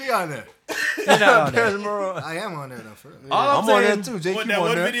Monroe. See if he on there. You're not on there. I am on there though. For real. All I'm on there saying, too. What, JQ that on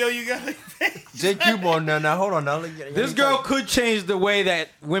one there. video you got? JQ on there. Now hold on. Now This girl could change the way that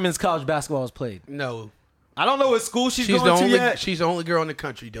women's college basketball is played. No, I don't know what school she's she's the going to only yet. she's the only girl in the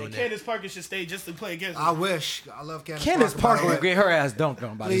country doing that. Candace Parker should stay just to play against her. I wish. I love Candace, Candace Parker by would the way. get her ass dunked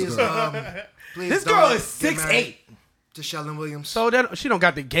on by this Please, girl. please. This don't girl is get married 6'8". To Sheldon Williams. So that she don't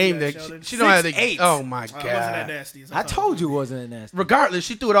got the game Yeah, that Sheldon. she don't have the. 6'8". Oh my It wasn't that god! nasty. I told you it wasn't that nasty. Regardless,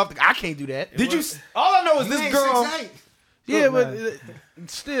 she threw it off. I can't do that. Did you? All I know is You this ain't girl. 6'8". Yeah, Look, but man.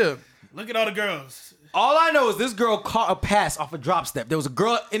 still. Look at all the girls. All I know is this girl caught a pass off a drop step. There was a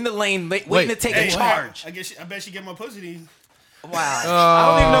girl in the lane waiting to take a charge. I bet she get more pussy than you. Wow. I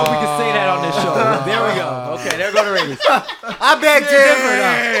don't even know if we can say that on this show. There we go. Okay, there go the ratings. I beg to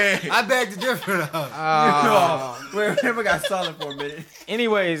differ though. I beg to differ though. Wait, we got silent for a minute.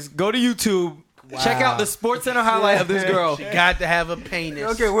 Anyways, go to YouTube. Check out the Sports Center highlight of this girl. Got to have a penis.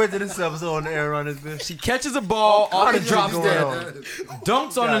 Okay, where did this episode on the air run this bitch? She catches a ball off the drop going step, on.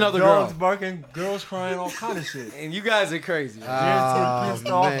 dunks on Got another dogs girl. barking, girls crying, all kind of shit. And you guys are crazy. Derek's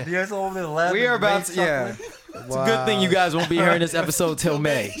pissed off. Derek's over there laughing. We are about to, yeah. It's a good thing you guys won't be hearing this episode till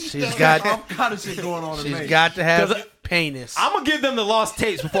May. She's got all kind of shit going on in she's May. got to have 'Cause penis. I'm gonna give them the lost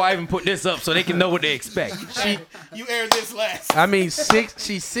tapes before I even put this up, so they can know what they expect. You aired this last. I mean,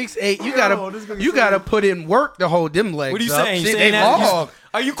 she's 6'8". You Yo, this gotta gonna you say- gotta put in work to hold them legs. What are you up. saying? Shit, You saying they that? long.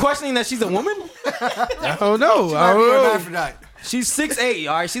 Are you questioning that she's a woman? I don't know. I Might be don't know. hermaphrodite. She's 6'8".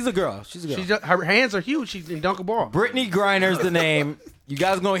 All right, she's a girl. She's a girl. She's just, her hands are huge. She's in dunk a ball. Brittany Griner's the name. You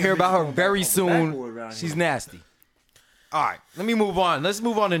guys gonna hear about her very soon. She's nasty. All right, let me move on. Let's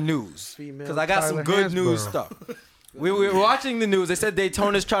move on to news because I got some Tyler good Hansborough. news stuff. We were watching the news. They said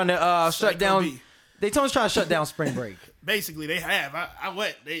Daytona's trying to shut down. B. Daytona's trying to shut down spring break. Basically, they have. I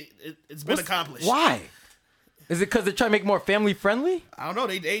went. It's been accomplished. Why? Is it because they're trying to make it more family friendly? I don't know.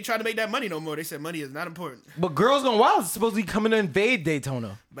 They ain't trying to make that money no more. They said money is not important. But Girls Gone Wild is supposed to be coming to invade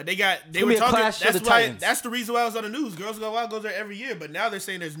Daytona. But they gonna were be a talking. clash for That's the why. Titans. That's the reason why I was on the news. Girls Go Wild goes there every year, but now they're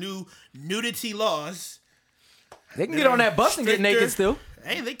saying there's new nudity laws. They can get on that bus and get Stricter. naked still.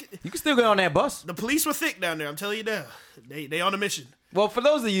 Hey, You can still get on that bus. the police were thick down there. I'm telling you now. They on a mission. Well, for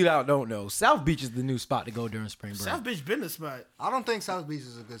those of you that don't know, South Beach is the new spot to go during spring break. South Beach been the spot. I don't think South Beach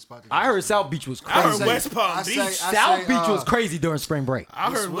is a good spot to go. I heard South Beach was I heard crazy. West Palm I Beach. say- I South say, Beach was crazy during spring break.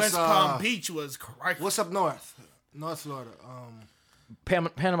 I heard what's, West Palm Beach was crazy. What's up north? North Florida.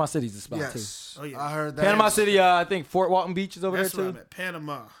 Panama City's the spot Yes. Oh, yeah. I heard that. too. Panama City, I think Fort Walton Beach is over That's there where too. I'm at.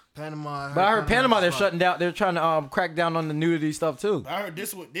 Panama. Panama. But I heard Panama, they're spot. shutting down. They're trying to crack down on the nudity stuff too. I heard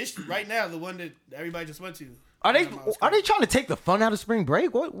this right now, the one that everybody just went to. Are they Panama was are they crazy. trying to take the fun out of spring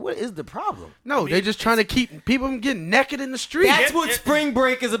break? What is the problem? No, they're just trying to keep people from getting naked in the street. That's what spring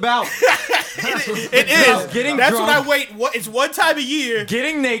break is about. It is. Getting That's drunk. what I wait. It's one time a year.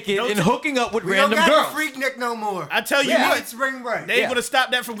 Getting naked Don't and you- hooking up with We don't random got girls. the freak Nick no more. I tell you Yeah, what, it's spring break. they ain't Yeah. gonna stop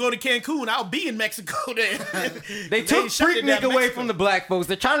that from going to Cancun. I'll be in Mexico then. They took ain't shutting Freak it Nick down away Mexico. from the black folks.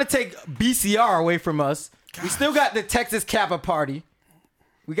 They're trying to take BCR away from us. We still got the Texas Kappa party.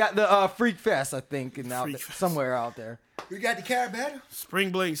 We got the Freak Fest, I think, and out Freak there, Fest. somewhere out there. We got the Carabana. Spring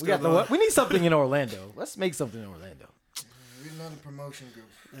bling. We got the what? We need something in Orlando. Let's make something in Orlando. We're another promotion group.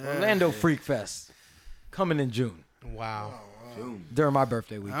 Orlando Freak Fest coming in June Wow. during my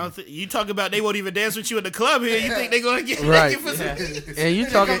birthday I weekend. don't think you talk about they won't even dance with you at the club here. You think they gonna get Right. naked for some? And you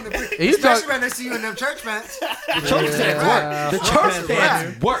talking? And you Especially talking? when they see you in them church pants. The church fans work. The church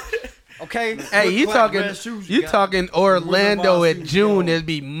fans work. Okay. Hey, you Black talking? red shoes You got. talking Orlando Wild in shoes, June? yo. It'd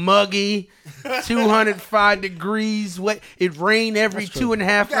be muggy, 205 degrees. Wet. It rain every 2.5 You gotta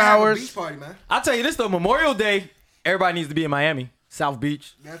have a beach hours. party, man. I'll tell you this though, Memorial Day, everybody needs to be in Miami, South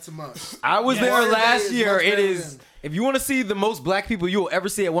Beach. That's a must. I was Yeah. there Memorial Day last is year. much It better is. than- If you want to see the most black people you will ever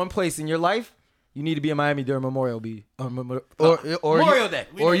see at one place in your life, you need to be in Miami during Memorial Day. Memorial Day.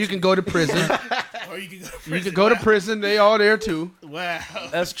 Or you can go to prison. Or you can go. To You prison. can go to prison. They all there too. Wow.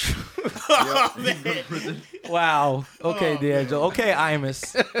 That's true. Oh, man. Wow. Okay, D'Angelo. Okay,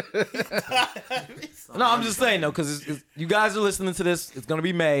 Imus. No, I'm just saying though, because you guys are listening to this. It's gonna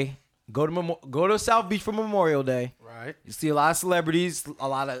be May. Go to South Beach for Memorial Day. Right. You see a lot of celebrities, a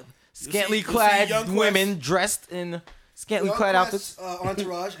lot of scantily you'll see clad Young Quest. women dressed in scantily Young clad Quest, outfits.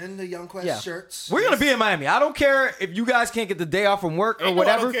 Entourage and the Young Quest Yeah. shirts. We're gonna be in Miami. I don't care if you guys can't get the day off from work or Ain't no, I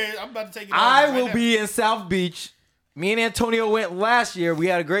whatever. don't care. I'm about to take it. I off will right be in South Beach. Me and Antonio went last year. We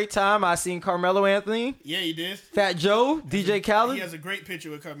had a great time. I seen Carmelo Anthony, now. Yeah, you did. Fat Joe, DJ He Khaled. has a great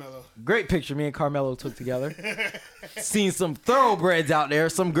picture with Carmelo. Great picture me and Carmelo took together. Seen some thoroughbreds out there.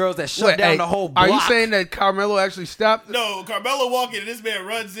 Some girls that shut Wait, down hey, the whole block. Are you saying that Carmelo actually stopped? No, Carmelo walking and this man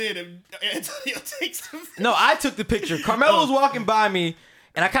runs in and Antonio takes the No, I took the picture. Carmelo's walking by me,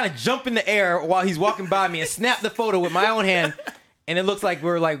 and I kind of jump in the air while he's walking by me and snap the photo with my own hand, and it looks like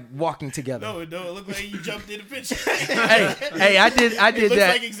we're like walking together. No, it don't look like you jumped in the picture. Hey, I did it looks that.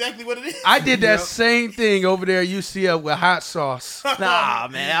 like exactly what it is. I did that same thing over there at UCF with hot sauce. Nah,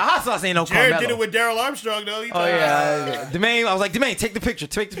 man, hot sauce ain't no Jared Carmelo. did it with Daryl Armstrong though. Oh yeah, Demaine. I was like, Demaine, take the picture,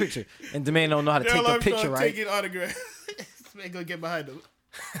 take the picture, and Demaine don't know how to Daryl take the Armstrong picture right. taking autograph. This man gonna get behind him.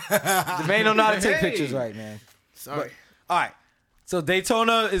 Demaine don't know how to take pictures right, man. Sorry. All right, so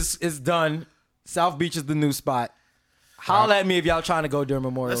Daytona is done. South Beach is the new spot. Holla at me if y'all trying to go during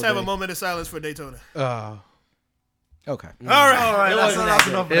Memorial Let's Day. have a moment of silence for Daytona. Okay. All right. That's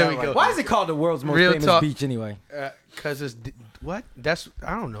enough. There we go. Why is it called the world's most Real famous talk. beach anyway? Because it's what? That's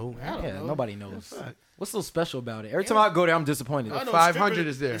I don't know. Nobody knows. What's so special about it? Every time I go there, I'm disappointed. I know 500 strippers-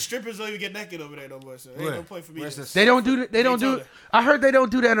 is there. The strippers don't even get naked over there no more. So ain't no point for me. Where's this? They don't do that. They don't do. Daytona. I heard they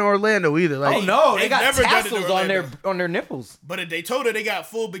don't do that in Orlando either. Like, Oh no, they They've got never done it in tassels Orlando. on their nipples. But in Daytona, they got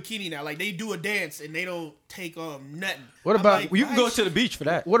full bikini now. Like they do a dance and they don't take nothing. What I'm about- like, Well, you can go nice. to the beach for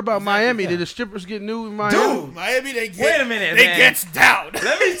that. what about Miami? yeah. Did the strippers get nude in Miami? Dude. Miami? They get, Wait a minute, They man. gets down.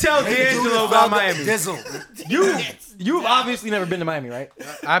 Let me tell D'Angelo about Miami. Dizzle. You've obviously never been to Miami, right?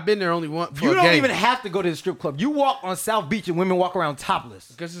 I've been there only once for You a don't game. even have to go to the strip club. You walk on South Beach and women walk around topless.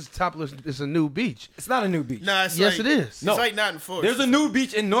 because it's topless. It's a new beach. It's not a new beach. Nah, it's Yes, like, it is. It's No. like not enforced. There's a new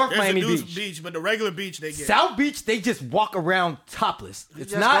beach in North There's Miami a new Beach. but the regular beach they get. South Beach, they just walk around topless.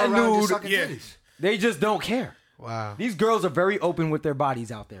 It's not nude. Yeah. They just don't care. Wow. These girls are very open with their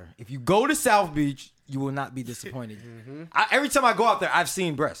bodies out there. If you go to South Beach, you will not be disappointed. Every time I go out there, I've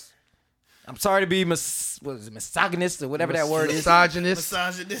seen breasts. I'm sorry to be misogynist or whatever that word is. Misogynist.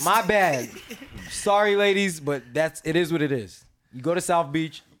 Misogynist. My bad. Sorry, ladies, but it is what it is. You go to South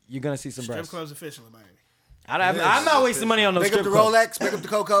Beach, you're gonna see some Strip breasts. club's official in Miami. I'm not wasting money on those Pick up strip the clubs. Rolex, pick up the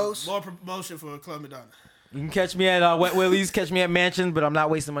Cocos. More promotion for Club Madonna. You can catch me at Wet Willie's, catch me at Mansion, but I'm not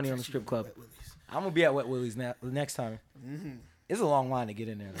wasting money on the strip club. I'm gonna be at Wet Willie's next time. It's a long line to get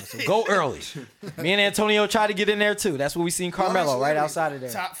in there, though, so go early. Me and Antonio tried to get in there too. That's what we seen Carmelo right outside of there.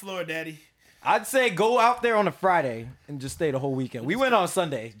 Top floor, daddy. I'd say go out there on a Friday and just stay the whole weekend. We went on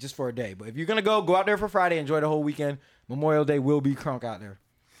Sunday just for a day, but if you're gonna go out there for Friday, enjoy the whole weekend. Memorial Day will be crunk out there.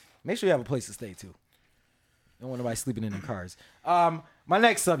 Make sure you have a place to stay too. Don't want nobody sleeping in their cars. My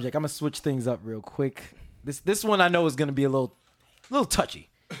next subject, I'm gonna switch things up real quick. This one I know is gonna be a little touchy.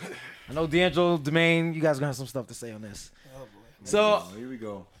 I know D'Angelo, Domain, you guys are gonna have some stuff to say on this. Oh boy. So Here we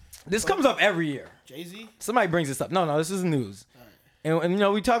go. this comes up every year. Jay-Z. Somebody brings this up. No, this is news. And you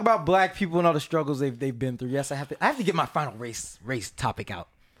know, we talk about black people and all the struggles they've been through. Yes, I have to get my final race topic out.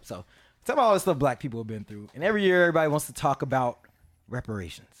 So talk about all the stuff black people have been through. And every year everybody wants to talk about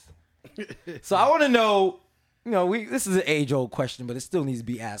reparations. So I want to know, you know, this is an age-old question, but it still needs to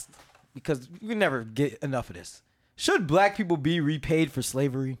be asked because we can never get enough of this. Should black people be repaid for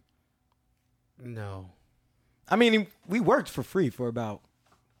slavery? No. I mean, we worked for free for about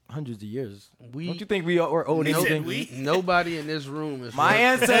hundreds of years. We- Don't you think we were owed He said anything? we. Nobody in this room is. My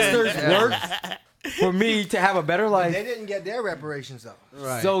ancestors worked for me to have a better They life. didn't get their reparations though.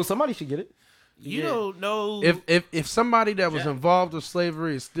 Right. So somebody should get it. You don't know. if somebody that was involved with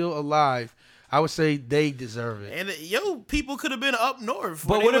slavery is still alive, I would say they deserve it. and people could have been up north.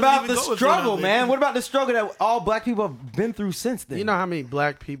 But what about the struggle, man? What about the struggle that all black people have been through since then? You know how many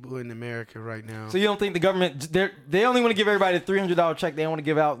black people in America right now? So you don't think the government they only want to give everybody a $300 check? They don't want to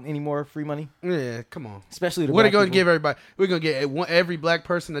give out any more free money, Yeah, come on. especially the What are black going to people. give everybody? We're going to get every black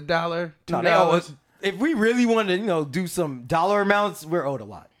person $1, $2. No, they owe us- if we really wanted to, do some dollar amounts, we're owed a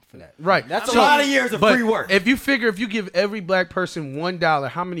lot for that. Right. That's So- a lot of years of but free work. If you give every black person $1,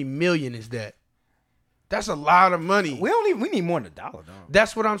 how many million is that? That's a lot of money. we need more than $1, though.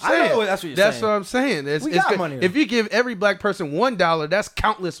 That's what I'm I saying. know that's what you're saying. what I'm saying. We got money, though. If you give every black person $1, that's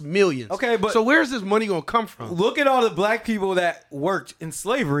countless millions. Okay, but- so where's this money gonna come from? Look at all the black people that worked in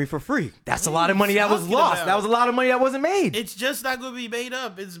slavery for free. That's a lot of money that was talking lost. about? That was a lot of money that wasn't made. It's just not going to be made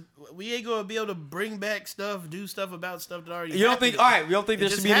up. We ain't going to be able to bring back stuff, do stuff about stuff that already. You don't think? happened. All right, you don't think It there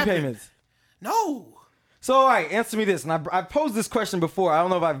just should be any happened. payments? No. So, all right, answer me this. And I posed this question before. I don't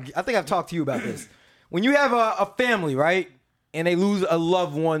know if I think I've talked to you about this. When you have a family, right, and they lose a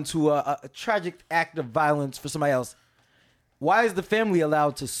loved one to a tragic act of violence for somebody else, why is the family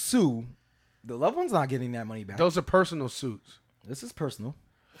allowed to sue? The loved one's not getting that money back. Those are personal suits. This is personal.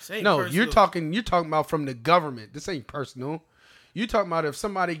 Say No, personal. you're talking about from the government. This ain't personal. You talking about if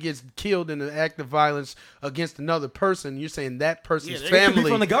somebody gets killed in an act of violence against another person, you're saying that person's Yeah, It family. could be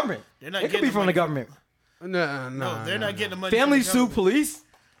from the government. They're not It could getting be the from the money government. No, They're not getting the money. Families from the sue government. police.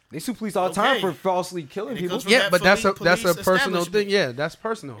 They sue police all the time Okay. for falsely killing And it people. comes from Yeah, that but that's a police personal establishment. thing. Yeah, that's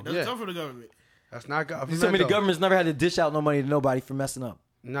personal. It doesn't Yeah, come from the government. that's not government. You tell me the though. government's never had to dish out no money to nobody for messing up.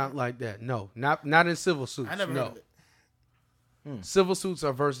 Not like that. No, not in civil suits. I never no. heard of it. Civil suits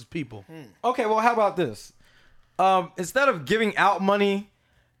are versus people. Okay, well, how about this? Instead of giving out money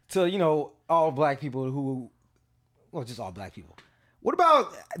to, all black people just all black people, what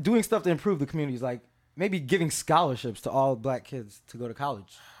about doing stuff to improve the communities? Like maybe giving scholarships to all black kids to go to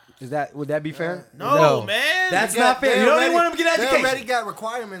college. Would that be fair? No, No. man. That's not fair. You don't even want them to get They education. already got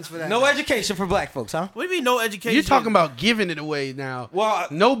requirements for that. No education for black folks, huh? What do you mean no education? You're talking about giving it away now. Well,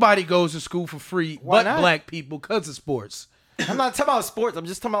 Nobody goes to school for free Why but not? black people because of sports. I'm not talking about sports. I'm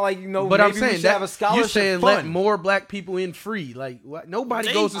just talking about But maybe I'm we saying should that have a scholarship you're saying fund. let more black people in free. Like what? Nobody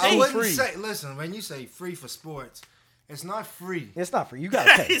They- goes to I I school wouldn't free. say. Listen, when you say free for sports, it's not free. It's not free. You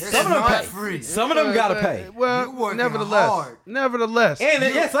gotta pay. It's Some of them not pay. free. Some of them gotta pay. You Well, working nevertheless, hard. And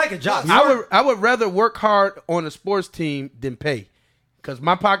it's like a job. I would rather work hard on a sports team than pay, because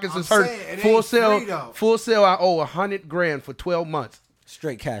my pockets I'm is hurt. saying it Full ain't sale, free, though. full sale. I owe $100,000 for 12 months.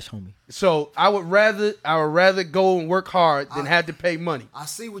 Straight cash, homie. So I would rather go and work hard than have to pay money. I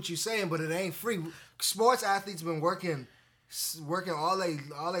see what you're saying, but it ain't free. Sports athletes been working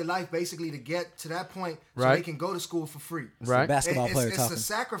all their life basically to get to that point, so Right. they can go to school for free. Right. Basketball player It's talking. a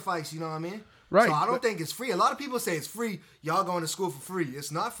sacrifice, you know what I mean? Right. So I don't think it's free. A lot of people say it's free. Y'all going to school for free.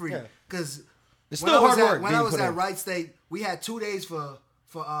 It's not free Yeah. because It's when still I was hard work when being I was put at in. Wright State, we had 2 days for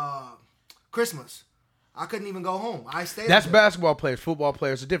Christmas. I couldn't even go home. I stayed. That's there. basketball players. Football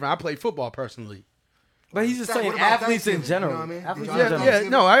players are different. I played football personally. But he's just What saying about athletes in Thanksgiving? general. You know what I mean? Athletes Did in y'all- general. Yeah,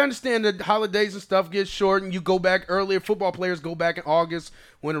 no, I understand that holidays and stuff get short, and you go back earlier. Football players go back in August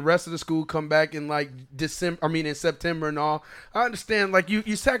when the rest of the school come back in like December. I mean, in September and all. I understand, like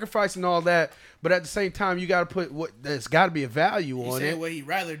you sacrificing all that, but at the same time, you got to put there's got to be a value He on said it. what he'd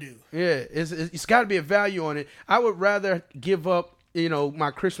rather do. Yeah, it's got to be a value on it. I would rather give up,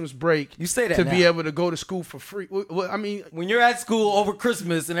 my Christmas break. You say that to be now. able to go to school for free. Well, I mean, When you're at school over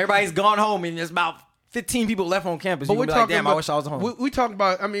Christmas and everybody's gone home and there's about 15 people left on campus, but you we're be like, talking damn, about, I wish I was home. We talking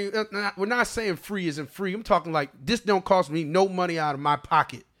about. I mean, we're not saying free isn't free. I'm talking like this don't cost me no money out of my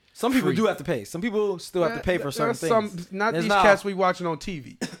pocket. Some people free. do have to pay. Some people still have to pay for certain things. Not There's these cats we watching on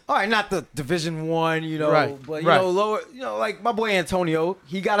TV. All right, not the Division One, Right, but right. lower, like my boy Antonio,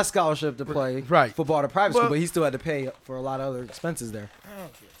 he got a scholarship to play Right. football at a private school, Well- but he still had to pay for a lot of other expenses there.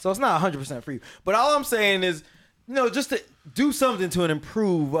 So it's not 100% free. But all I'm saying is, just to do something to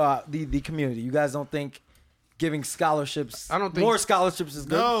improve the community. You guys don't think giving scholarships, I don't think- more scholarships is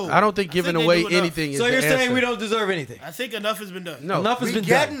good? No, I don't think giving they away do enough. anything is So the you're saying answer. we don't deserve anything? I think enough has been done. No. Enough has We been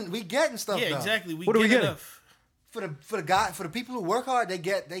getting done. stuff. Yeah, though. exactly. What are we getting? enough. For the people who work hard, they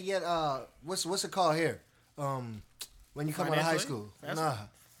get what's it called here? When you come out of high Financially? school, That's- nah.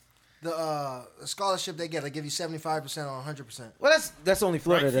 The scholarship they give you 75% on 100%. Well, that's only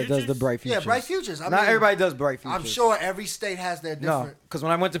Florida Bright that does the Futures? Bright Futures. Yeah, Bright Futures. Not everybody does Bright Futures. I'm sure every state has their No, different. because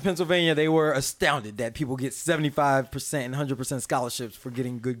when I went to Pennsylvania, they were astounded that people get 75% and 100% scholarships for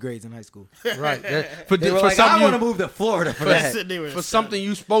getting good grades in high school. Right. They For were like, I something want to you, move to Florida for That's that. it, they were for something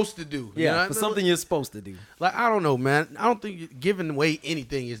you're supposed to do. you Yeah, know? for something you're supposed to do. Like I don't know, man. I don't think giving away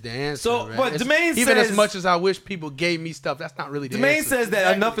anything is the answer. So, man. but It's- Domain even says- as much as I wish people gave me stuff, that's not really the Domain answer. says that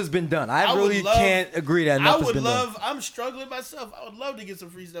Exactly. enough has been done. I I would really love- can't agree that enough I has would been love. done. I'm struggling myself. I would love to get some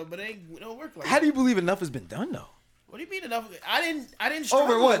free stuff, but it don't work like How that. do you believe enough has been done, though? What do you mean enough? I didn't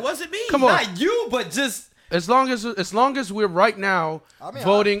struggle. Over what? It wasn't me. Come on. Not you, but just As long as we're right now mean,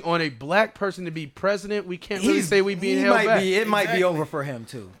 voting on a black person to be president, we can't really say we being he held might back. be. It might be Exactly. over for him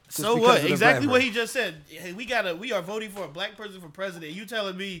too. Just So because what? of the Exactly what rhetoric. he just said. Hey, we are voting for a black person for president. You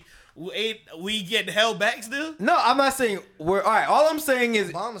telling me we getting held back still? No, I'm not saying we're all right. All I'm saying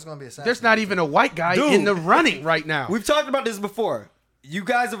is Obama's gonna be assassinated. There's not even a white guy Dude. in the running right now. we've talked about this before. You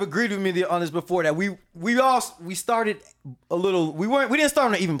guys have agreed with me on this before that we started a little. We didn't start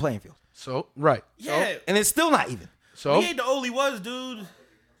on an even playing field, So right. Yeah. and it's still not even. So We ain't the only ones, dude.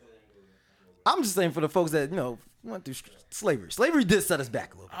 I'm just saying for the folks that went through slavery. Slavery did set us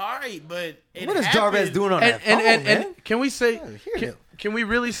back a little bit. All right, but it What is happened. Jarvis doing on that phone, man? and can we say hear can, him. can we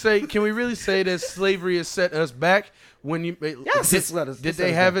really say that slavery has set us back when you Yes, did, it's let us- did it's they let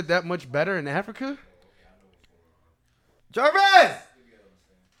us have back. it that much better in Africa? Jarvis,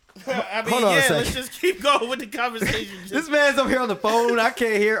 I mean, Hold on a yeah, second. let's just keep going with the conversation. this man's up here on the phone. I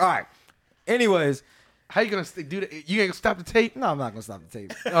can't hear. All right. Anyways, How you gonna do that? You ain't gonna stop the tape? no, I'm not gonna stop the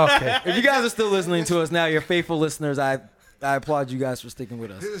tape. Okay. If you guys are still listening to us now, you're faithful listeners. I applaud you guys for sticking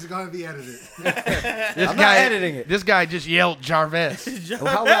with us. This is gonna be edited. This I'm not editing it. This guy just yelled Jarvis. Oh,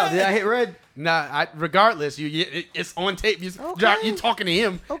 how loud? Did I hit red? Nah, regardless, it's on tape. You're talking to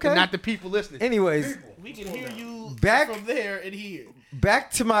him, Okay. and not the people listening. Anyways, We can hear you Back- from there and here.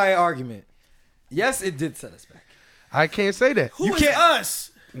 back to my argument. Yes, it did set us back. I can't say that. Who You is can't- us?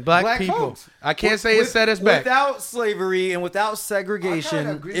 Black people. folks. I can't say it set us back. Without slavery and without I segregation,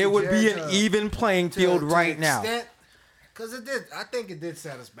 kinda agree it with would be Jared, an even playing field right now. Because it did. I think it did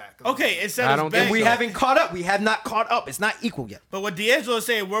set us back. Okay, it set I us don't back. think We so. haven't caught up. We have not caught up. It's not equal yet. But what D'Angelo is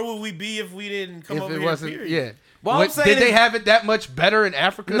saying, where would we be if we didn't come If over it here? wasn't, period? yeah. Well, I'm saying did they is- have it that much better in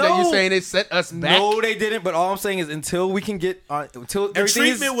Africa that No. you're saying it set us back? No, they didn't. But all I'm saying is until we can get until The everything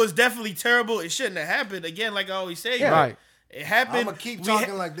treatment is was definitely terrible. It shouldn't have happened. Again, like I always say, Right. It happened. I'm gonna keep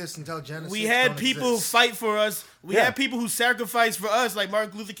talking like this until Genesis. We had don't people exist. fight for us. We Yeah. had people who sacrificed for us, like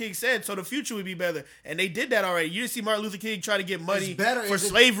Martin Luther King said, so the future would be better. And they did that already. You didn't see Martin Luther King try to get money better, for is it-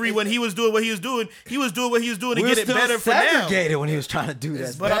 slavery when he was doing what he was doing. He was doing what he was doing to We get were it still better for now. segregated when he was trying to do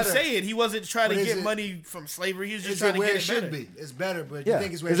that. But I'm better. saying he wasn't trying But to is get it- money from slavery. He was just Is trying it to where get it it should better. be? It's better, but Yeah. you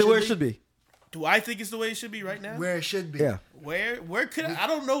think it's where Is it where it should be? Do I think it's the way it should be right now? Where it should be. Yeah. Where could I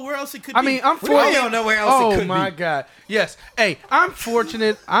don't know where else it could I be. mean, I'm We don't know where else it Oh could my be. God! Yes. Hey, I'm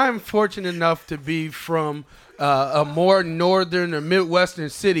fortunate. I'm fortunate enough to be from a more northern or midwestern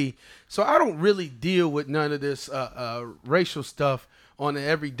city, so I don't really deal with none of this racial stuff on an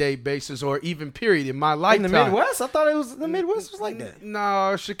everyday basis or even period in my In lifetime. the Midwest, I thought the Midwest was like that.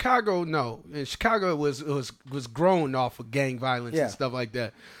 No, Chicago, no. In Chicago, it was grown off of gang violence Yeah. and stuff like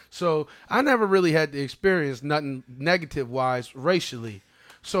that. So I never really had to experience nothing negative wise racially.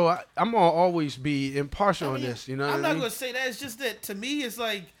 So I'm gonna always be impartial on this. You know, what I'm I not mean? gonna say that. It's just that to me, it's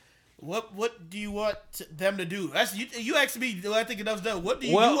like, what do you want them to do? That's you asked me. Do I think enough's done? What do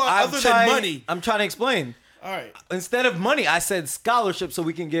you want other than money? I'm trying to explain. All right. Instead of money, I said scholarship so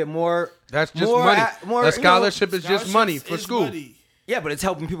we can get more. That's just more, money. More, A you know, scholarship is just money Scholarships for is school. money. yeah, but it's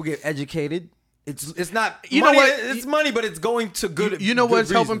helping people get educated. It's not. You know money, what? It's money, but it's going to good. You know good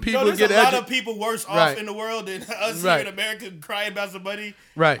what's helping reasons. people There's get a lot edu- of people worse off Right. in the world than us Right. here in America crying about some money.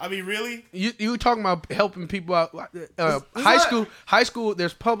 Right. I mean, really? You talking about helping people out? It's High not- school.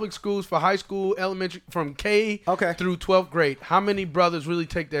 There's public schools for high school, elementary, from K Okay. through 12th grade. How many brothers really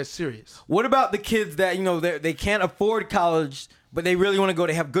take that serious? What about the kids that they can't afford college, but they really want to go?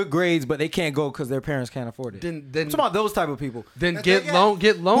 They have good grades, but they can't go because their parents can't afford it. Then I'm talking about those type of people. then But get they loan,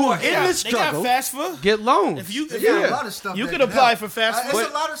 get Who loans, are in Yeah, this they got struggle. FAFSA. get loans. If you, They if got you, a lot of stuff. you that could can apply help. for FAFSA. There's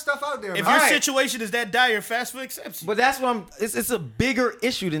a lot of stuff out there. If man. your Alright. situation is that dire, FAFSA accepts you. But that's what I'm. It's a bigger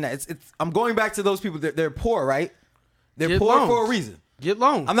issue than that. I'm going back to those people. They're poor, right? They're Get poor loans. for a reason. Get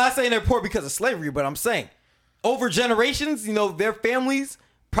loans. I'm not saying they're poor because of slavery, but I'm saying over generations, their families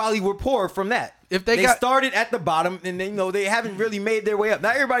probably were poor from that. If they got- started at the bottom and they haven't really made their way up.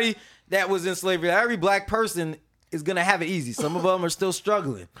 Not everybody that was in slavery, every black person is gonna have it easy. Some of them are still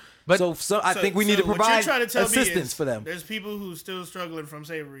struggling. But- so I think we need to what you're provide trying to tell me assistance is for them. There's people who still struggling from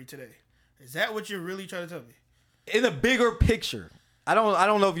slavery today. Is that what you're really trying to tell me? In a bigger picture. I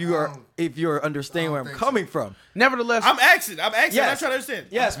don't know if you're understanding where I'm think coming from. Nevertheless, I'm asking. I'm not Yes. trying to understand.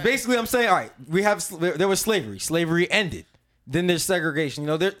 Yes, basically I'm saying, all right, there was slavery. Slavery ended. Then there's segregation.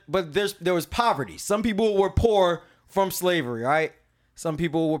 There was poverty. Some people were poor from slavery, right? Some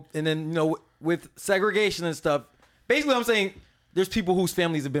people were, and then with segregation and stuff. Basically, I'm saying there's people whose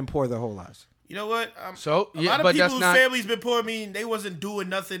families have been poor their whole lives. You know what? So, a yeah, lot of but people that's whose not- families been poor mean they wasn't doing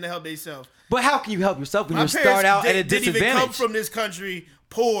nothing to help themselves. But how can you help yourself when My you start out at a didn't even come disadvantage? from this country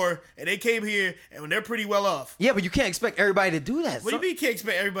poor, and they came here and they're pretty well off. Yeah, but you can't expect everybody to do that. What do you mean you can't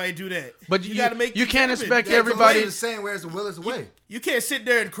expect everybody to do that? But you got to make you it can't happen. expect That's everybody- the saying, where's the will is the way. You can't sit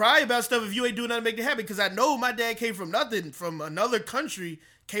there and cry about stuff if you ain't doing nothing to make it happen. Because I know my dad came from nothing, from another country,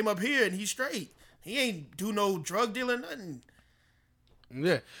 came up here and he's straight. He ain't do no drug dealing, nothing.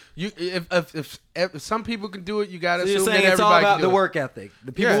 Yeah, if some people can do it, you got to So you're assume saying that it's all everybody about can do the it. work ethic.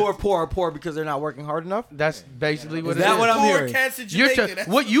 The people Yeah. who are poor because they're not working hard enough. That's basically what Is that it what is. I'm Poor hearing? cats in You're Jamaica. That's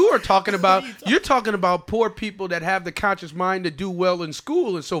what you are talking about. What are you You're talking about poor people that have the conscious mind to do well in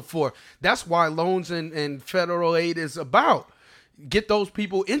school and so forth. That's why loans and federal aid is about. Get those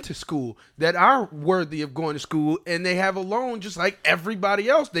people into school that are worthy of going to school, and they have a loan just like everybody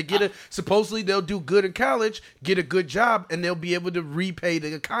else. They get supposedly they'll do good in college, get a good job, and they'll be able to repay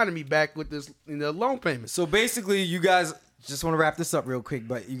the economy back with this loan payments. So basically, you guys just want to wrap this up real quick,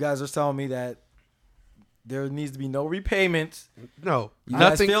 but you guys are telling me that there needs to be no repayments. No, You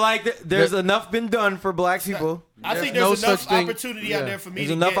nothing. guys feel like there's enough been done for black people. I think no there's enough such thing- opportunity out yeah. there for me There's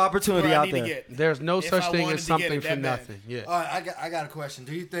to enough get opportunity where I out need to there. get. There's no If such I thing wanted as to get something it for that bad. nothing. Yeah. All right, I got a question.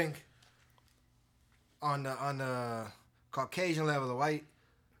 Do you think on the Caucasian level, the white,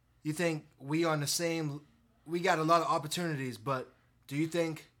 you think we on the same? We got a lot of opportunities, but do you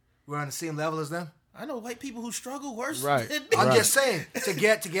think we're on the same level as them? I know white people who struggle worse Right. than me. I'm just saying to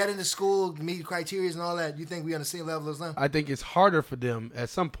get into school, meet criteria and all that. You think we on the same level as them? I think it's harder for them at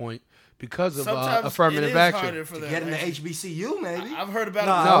some point because of Sometimes affirmative it is action. harder for To them. get into actually. HBCU, maybe. I've heard about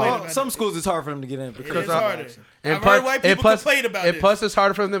Nah, it. No. complain well, about some it. schools it's hard for them to get in It because is harder. And I've heard white people complain about and this. plus, it's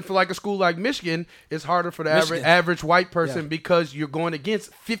harder for them for like a school like Michigan. It's harder for the Michigan. average white person Yeah. because you're going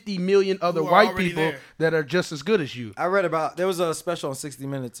against 50 million other Who are white already people there. that are just as good as you. I read about there was a special on 60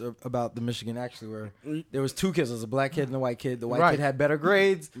 Minutes about the Michigan actually where there was two kids. There was a black kid and a white kid. The white Right. kid had better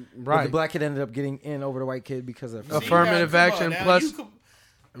grades, but the Right. black kid ended up getting in over the white kid because of Affirmative See, you gotta- action come on now. plus- You com-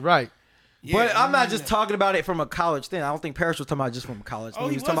 Right. But I'm not just talking about it from a college thing. I don't think Parrish was talking about just from college. Oh,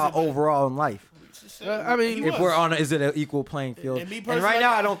 he he was talking about wasn't, but- overall in life. I mean, If we're on, is it an equal playing field? And me And personally, right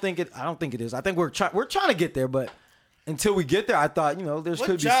now, I don't think it is. I think we're trying to get there, but until we get there, I thought there what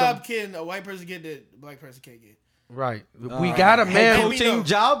could be job some can a white person get that a black person can't get? right. We got a head man. coaching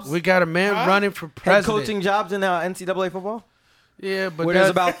jobs. We got a man Huh? running for Head president. coaching jobs in NCAA football, Yeah, but where there's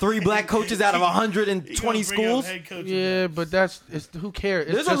that's- about 3 black coaches out of He 120 gonna bring up schools. head coaching Yeah, jobs. but who cares?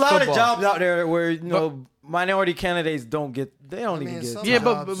 It's There's a just lot football. of jobs out there where minority candidates don't get. They don't even mean, get. some Yeah,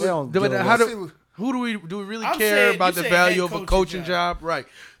 jobs. but They don't but deal how with do who do we really I'm care saying- about you the said value head of a coaching coaching job? Right.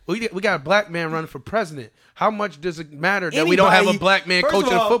 We got a black man running for president. How much does it matter that we Anybody- don't have a black man first of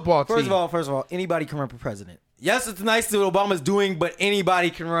coaching all- a football team? First of all, anybody can run for president. Yes, it's nice to what Obama's doing, but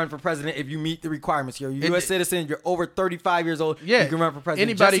anybody can run for president if you meet the requirements. You're a U.S. citizen. You're over 35 years old. Yeah, you can run for president.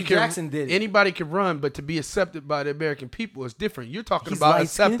 Anybody Jesse can. Jackson did it. Anybody can run, but to be accepted by the American people is different. You're talking He's about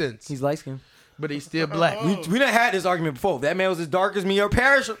light-skinned. acceptance, He's light skinned. but he's still black. We done had this argument before. If that man was as dark as me or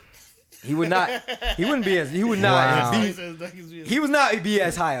Parrish, he would not. He wouldn't be as. He would not. Wow. Be, he would not be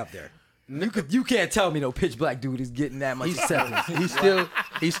as high up there. You can't tell me no pitch black dude is getting that much acceptance.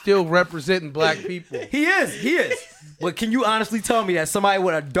 He's still representing black people. He is. But can you honestly tell me that somebody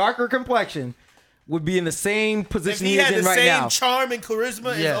with a darker complexion would be in the same If position he he is had in the right same now? charm and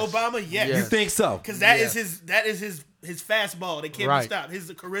charisma Yes. as Obama, yes. Yes. You think so? Because that is his fastball. They can't Right. be stopped. His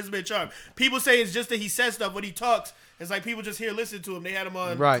charisma and charm. People say it's just that he says stuff when he talks. It's like people just here listen to him. They had him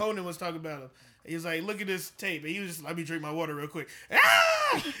on. Right. Conan was talking about him. He was like, "Look at this tape," and he was just, "Let me drink my water real quick."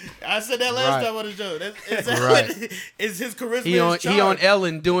 Ah! I said that last Right. time on the show. It's Right. it's his charisma. He on his charm. he on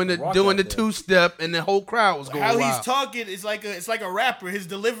Ellen doing the Rock doing out the there. 2-step, and the whole crowd was going How wild. he's talking is like a rapper. His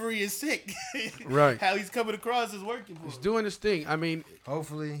delivery is sick. Right. How he's coming across is working for He's him. doing his thing. I mean,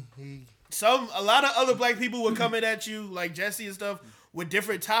 Hopefully he. A lot of other black people were coming at you, like Jesse and stuff, with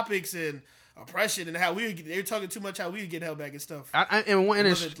different topics and oppression and how they were talking too much how we would get held back and stuff. and It when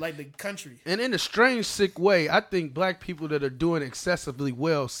it's wasn't like the country. And in a strange, sick way, I think black people that are doing excessively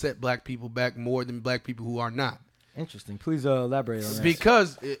well set black people back more than black people who are not. Interesting. Please elaborate on that.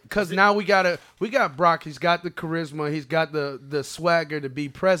 Because now we got Brock. He's got the charisma. He's got the swagger to be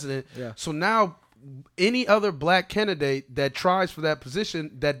president. Yeah. So now any other black candidate that tries for that position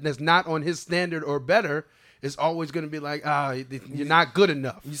that is not on his standard or better is always going to be like, you're not good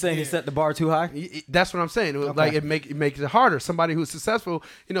enough. You saying he set the bar too high? That's what I'm saying. Like it makes it harder. Somebody who's successful,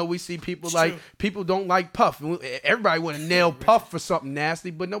 we see people It's true. people don't like Puff. Everybody want to nail Puff for something nasty,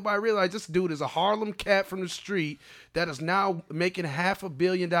 but nobody realized this dude is a Harlem cat from the street that is now making $500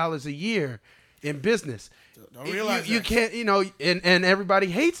 million a year in business. Don't realize you that. can't, and everybody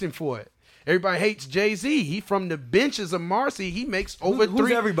hates him for it. Everybody hates Jay-Z. He from the benches of Marcy. He makes over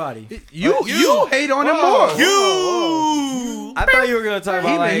Who's everybody? You hate on him more. I thought you were gonna talk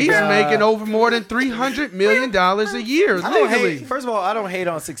about He's making over more than $300 million a year I don't legally. hate. First of all, I don't hate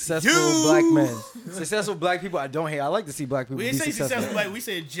on successful black men. Successful black people, I don't hate. I like to see black people We be didn't say successful. successful black. We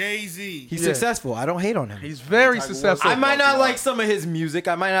said Jay-Z. He's Yeah. successful. I don't hate on him. He's very successful. I might not like some of his music.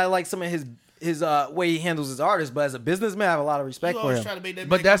 I might not like some of his way he handles his artists, but as a businessman, I have a lot of respect You for always him. try to make that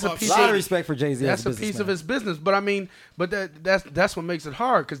But man that's come a off piece A lot shady. of respect for Jay-Z. That's as a piece of businessman. his business. But I mean, that's what makes it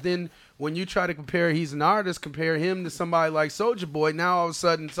hard. Because then when you try to he's an artist, compare him to somebody like Soulja Boy. Now all of a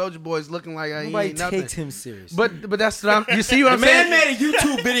sudden, Soulja Boy's looking like he Nobody ain't nothing. takes him serious. But that's what you see what the I'm man saying. made a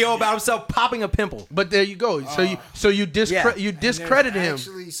YouTube video about himself popping a pimple. But there you go. So you discredit him.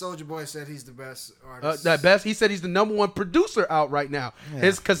 Actually, Soulja Boy said he's the best artist. That best. He said he's the #1 producer out right now.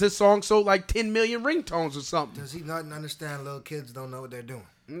 Because his song sold like 10 million ringtones or something. Does he not understand little kids don't know what they're doing?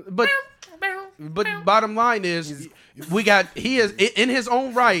 But bottom line is, he is in his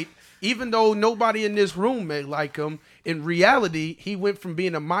own right. Even though nobody in this room may like him, in reality, he went from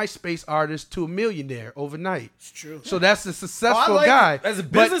being a MySpace artist to a millionaire overnight. It's true. So that's a successful I like guy. it. As a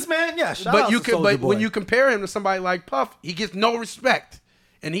But- businessman, yeah. Shout but out you to can, Soulja but Boy. when you compare him to somebody like Puff, he gets no respect,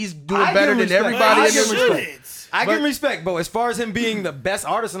 and he's doing I better give him than respect. everybody I in give this him room. respect. I give him respect, but as far as him being the best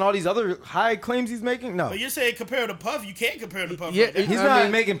artist and all these other high claims he's making, no. But you're saying compare to Puff. You can't compare to Puff. Yeah, like that. He's I not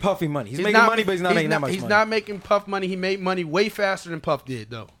mean, making Puffy money. He's making money, but he's not making that much He's money. not making Puff money. He made money way faster than Puff did,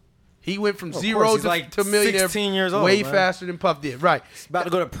 though. He went from Of zero course, he's to, like to millionaire 16 years old, way man. faster than Puff did. Right. About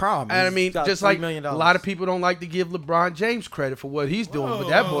to go to prom. And I He's mean, got just $3 like million. a lot of people don't like to give LeBron James credit for what he's doing, but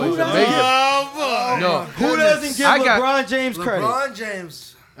that boy is Oh, amazing. boy. No, Who doesn't give I got- LeBron James credit? LeBron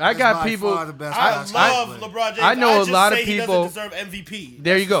James. I is got by people- far the best I basketball love player. LeBron James. I know a just lot of say people- He doesn't deserve MVP.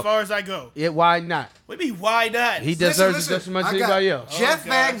 There you That's go. As far as I go. Yeah, why not? What do you mean? Why not? He Listen, deserves listen, it just as much I as got anybody else. Jeff Oh,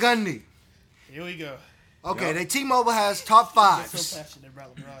 Van gosh. Gundy. Here we go. Okay, they T-Mobile has top So fives. passionate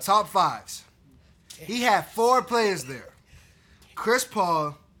about LeBron. Top fives. He had 4 players there. Chris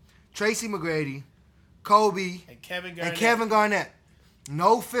Paul, Tracy McGrady, Kobe, And Kevin and Garnett. Kevin Garnett.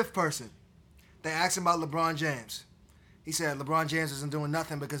 No fifth person. They asked him about LeBron James. He said LeBron James isn't doing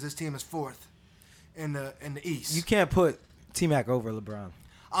nothing because his team is fourth in the East. You can't put T-Mac over LeBron.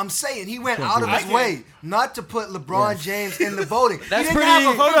 I'm saying he went Can't out do of that. his way not to put LeBron James in the voting. That's he didn't pretty- have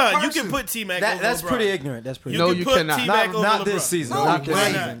a Hold fifth on, you person. can put T-Mac over That's LeBron. pretty ignorant. That's pretty You No, can you put cannot. T-Mac Not, over not LeBron. this season. No, not this why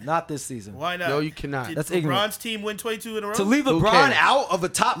season. not? Not this season. Why not? No, you cannot. Did That's LeBron's ignorant. team win 22 in a row? To leave Who LeBron cares? out of a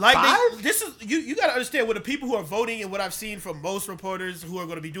top Like five? this is you got to understand what the people who are voting and what I've seen from most reporters who are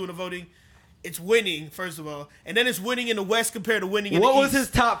going to be doing the voting, it's winning first of all, and then it's winning in the West compared to winning in What the was East. his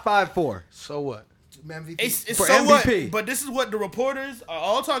top five for? So what? MVP. It's For so MVP. what? But this is what the reporters are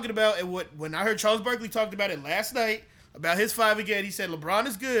all talking about, and what when I heard Charles Barkley talked about it last night about his five again, he said LeBron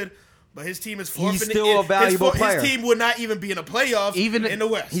is good, but his team is fourth. He's in the, still a valuable player. His team would not even be in the playoffs Even in the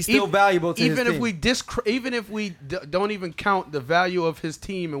West. He's still valuable to his even team. if we don't even count the value of his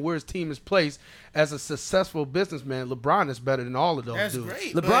team and where his team is placed as a successful businessman, LeBron is better than all of those That's dudes.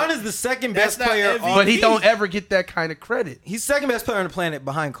 great. LeBron but is the second that's best not player MVP. on. But he don't ever get that kind of credit. He's second best player on the planet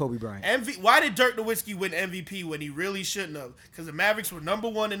behind Kobe Bryant. Why did Dirk Nowitzki win MVP when he really shouldn't have? Because the Mavericks were number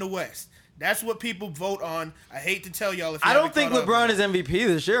one in the West. That's what people vote on. I hate to tell y'all if you I don't haven't think caught up. LeBron is MVP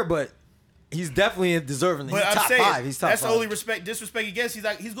this year, but he's definitely deserving. He's But I'm top saying five. He's top that's five. the only disrespect against.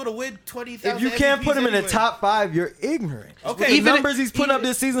 He's going to win 20,000. If you can't put him in the anyway. top five, you're ignorant. Okay. the Even numbers he's putting up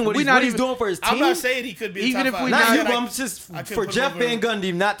this season, what we're he's not doing even- for his team. I'm not saying he could be. Even a if top we five. not- Not Yeah, you, I- I'm just I couldn't for put Jeff him over- Van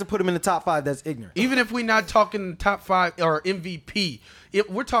Gundy not to put him in the top five. That's ignorant. Even if we're not talking top five or MVP, if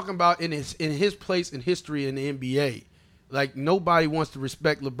we're talking about in his place in history in the NBA. Like nobody wants to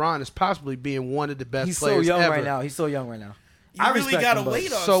respect LeBron as possibly being one of the best He's so players young ever. right now. He's so young right now. You I really respect got to him, but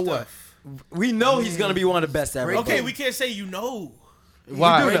wait on so stuff. what? We know he's gonna be one of the best ever. Okay, we can't say you know.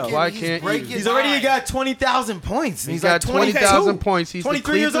 Why? do know. Why He's can't breaking- you? He's already got 20,000 points. He's like got 20,000 points. He's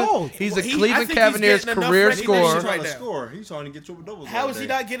 23 years old. He's Well, a I Cleveland think he's Cavaliers getting enough career recognition scorer. right Trying to now. score. He's trying to get triple doubles. How all is he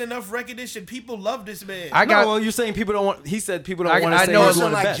day. not getting enough recognition? People love this man. I No, got. well, you're saying people don't want. He said people don't I want to say know he's it's one Person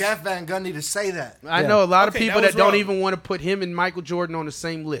of the like best. Jeff Van Gundy to say that. I know a lot of Okay, people that that was don't wrong. even want to put him and Michael Jordan on the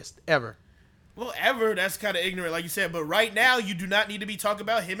same list ever. Well, ever, that's kind of ignorant, like you said. But right now, you do not need to be talking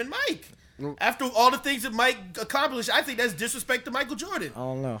about him and Mike. After all the things that Mike accomplished, I think that's disrespect to Michael Jordan. I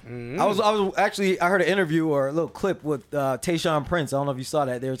don't know. Mm-hmm. I was actually I heard an interview or a little clip with Tayshaun Prince. I don't know if you saw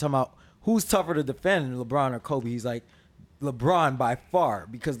that. They were talking about who's tougher to defend, LeBron or Kobe. He's like LeBron by far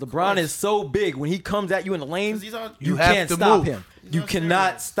because LeBron is so big. When he comes at you in the lane, 'Cause he's on- you You have can't to stop move. him. You on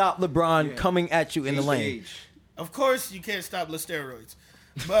cannot steroids. stop LeBron coming at you in the lane. Of course, you can't stop the steroids.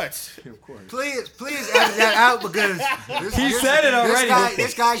 But Please edit that out because He said it already.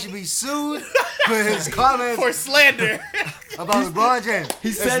 This guy should be sued for his comments for slander, about LeBron James.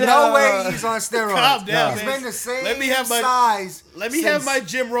 There's said, no way he's on steroids. calm down, He's man. been the same Let me have my- size. let me have since my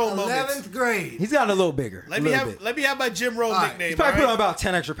Jim Rowe moments. 11th grade. He's gotten a little bigger. Let a me little have bit. let me have my Jim Rowe right. nickname. He's probably all put on right? about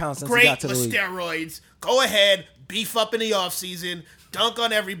 10 extra pounds since he Great got to the with league. steroids. Go ahead, beef up in the offseason, dunk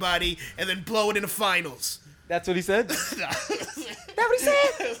on everybody, and then blow it in the finals. That's what he said? That's what he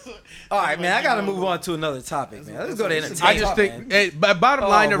said? All right, man. I got to move on to another topic, man. Let's go to entertainment. I just think, hey, bottom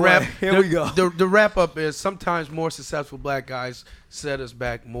line, the boy. wrap. Here the, we go. The wrap up is sometimes more successful black guys set us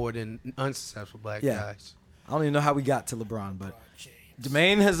back more than unsuccessful black Yeah. guys. I don't even know how we got to LeBron, but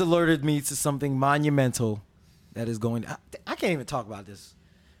Jermaine has alerted me to something monumental that is going to. I can't even talk about this.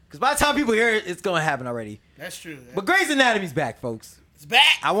 Because by the time people hear it, it's going to happen already. That's true. But Grey's Anatomy's back, folks. It's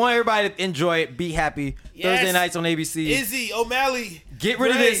back. I want everybody to enjoy it, be happy. Yes. Thursday nights on ABC. Izzy, O'Malley. Get rid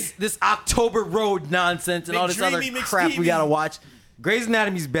of Ray. this October Road nonsense and all this other McDreamy, crap we McSteamy. gotta watch. Grey's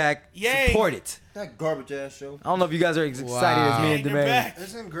Anatomy's back. Yay. Support it. That garbage ass show. I don't know if you guys are as excited as me Dang, and they're Demae. back.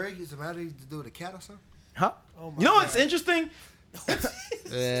 Isn't Greg used to matter to do with a cat or something? Huh? Oh my You know what's interesting?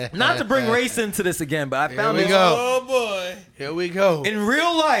 Not to bring race into this again, but I found we this go. Oh boy. Here we go. in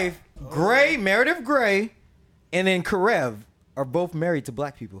real life. Gray, Meredith Grey, and then Karev are both married to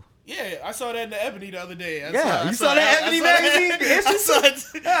black people. Yeah, I saw that in the Ebony the other day. You saw that Ebony magazine? I saw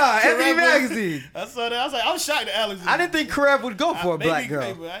it. Yeah, Ebony Karev was- magazine. I saw that. I was shocked that Alex. I didn't think Karev would go for a Maybe black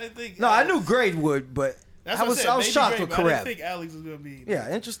girl. Gray, but I didn't think. No, I knew Gray would, but That's I what was said, maybe shocked Gray, with but I didn't Karev. think Alex was gonna be.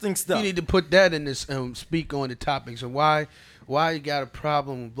 Yeah, interesting stuff. You need to put that in this speak on the topics and why you got a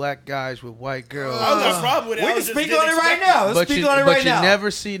problem with black guys with white girls. I don't got a problem with it. We I can was just speak didn't on it right expect now. Let's but speak you, on it but right you now.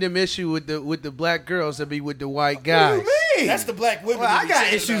 never see them issue with the black girls that be with the white What guys. do you mean? That's the black women. Well, that I be got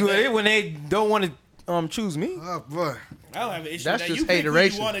saying issues about with that. it when they don't want to choose me. Oh boy. I don't have an issue That's with that. just You pick who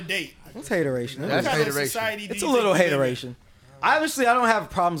hateration. you want to date. It's hateration. That's What kind of hateration. society do It's you a little think we live in? hateration. Honestly, I don't have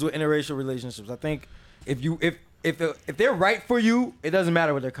problems with interracial relationships. I think if they're right for you, it doesn't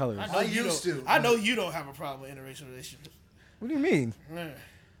matter what their color is. I know I you used don't- to. I know you don't have a problem with interracial relationships. What do you mean?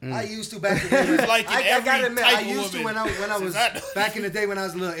 I used to back in the day. Like in I every gotta admit, type I of used to woman. when I was Since I- back in the day when I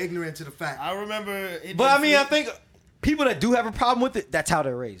was a little ignorant to the fact. I remember. It But I didn't mean, I feel- think people that do have a problem with it, that's how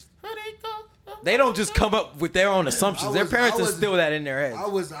they're raised. They don't just come up with their own assumptions. Their parents instill that in their heads.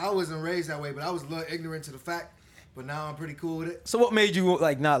 I wasn't raised that way, but I was a little ignorant to the fact. But now I'm pretty cool with it. So what made you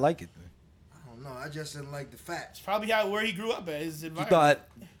like not like it? I don't know. I just didn't like the facts. Probably where he grew up at. His You environment. thought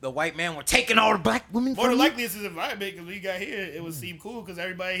the white man were taking all the black women More from than you? likely, it's his environment because when he got here, it would seem cool because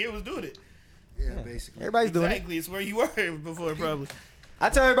everybody here was doing it. Yeah, basically. Everybody's doing it. Exactly, it's where you were before, probably. I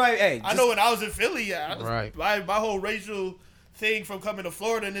tell everybody, hey, I know when I was in Philly, Right. my whole racial thing from coming to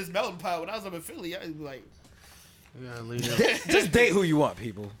Florida in this melting pot. When I was up in Philly, I was like, Yeah, leave it. just date who you want,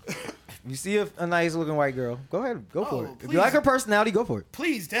 people. You see a nice looking white girl, go ahead, go for it. If please. you like her personality, go for it.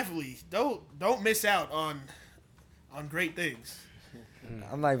 please, definitely don't miss out on great things.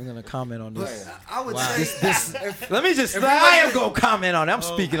 I'm not even gonna comment on But this. I would say Let me just. If we I like- am gonna comment on it. I'm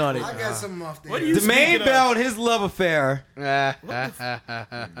speaking on it. I got something off there. What do you- Jermaine Speaking of- Bell and his love affair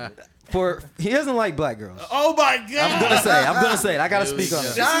he doesn't like black girls. Oh my God! I'm gonna say it. I gotta speak on it.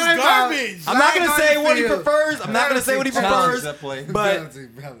 This is Time out. garbage. I'm not gonna say what he Field. prefers. I'm not gonna say what he prefers. That play. But Penalty.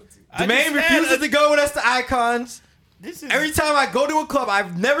 I Jermaine just had refuses a- to go with us to Icons. This is Every time I go to a club,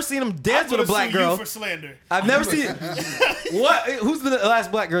 I've never seen him dance with a black girl. for slander. I've never seen. What? Who's the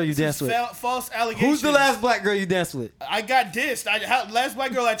last black girl you danced with? False allegations. Who's the last black girl you danced with? I got dissed. Last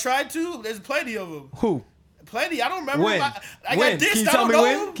black girl I tried to. There's plenty of them. Who? Plenty. I don't remember. When? I When? got dissed. Can you I tell don't me know.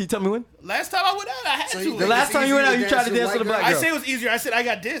 when? Can you tell me when? Last time I went out, I had So to. you The last time you went out, you tried to dance with a black I girl. say it was easier. I said I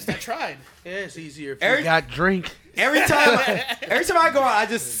got dissed. I tried. Yeah, it's easier if Eric- you got drink. Every time I go out, I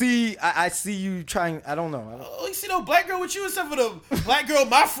just see I see you trying. I don't know. Oh, you see no black girl with you except for the black girl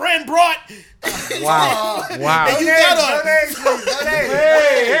my friend brought. Wow. Wow. And you got No names, please. No names.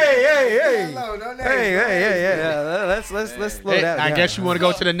 Hey. Hello, no names. Hey. Let's slow Hey, that down. I guess you want to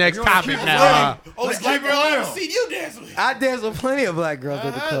go to the next topic now. Oh, this black girl I haven't seen you dance with. I dance with plenty of black girls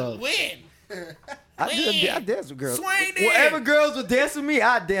at the club. When? I dance with girls. Swing it. Whatever girls would dance with me,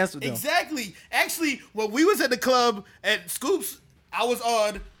 I dance with them. Exactly. Actually, when we was at the club at Scoops, I was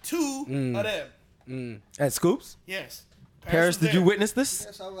on two of them. At Scoops, Yes. Paris, was did you there. witness this?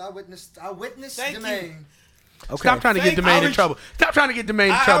 Yes, I witnessed Thank you. Jermaine. Okay. Stop trying to get Thank- Jermaine I'll in trouble. Stop trying to get Jermaine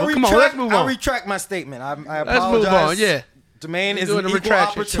in trouble. Come on, let's move I'll on. retract my statement. I Let's apologize. move on. Yeah. Jermaine is doing an a equal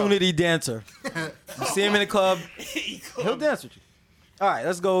retraction. opportunity dancer. You see him in the club, he'll dance with you. All right,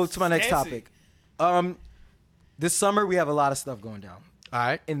 let's go to my next Dancing. topic. This summer we have a lot of stuff going down All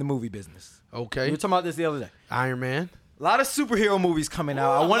right. in the movie business. We Okay. were talking about this the other day. Iron Man. A lot of superhero movies coming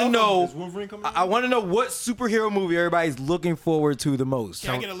out. I want to know. Wolverine coming out? I want to know what superhero movie everybody's looking forward to the most.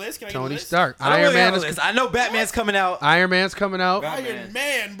 Can I get a list? Can I get a Tony list? Stark. I don't Iron really have Man a is list. I know Batman's coming out. Iron Man's coming out. Iron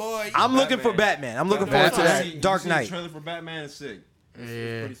Man, boy. I'm looking for Batman. I'm looking forward to Batman. that. Dark The Knight. trailer for Batman is sick.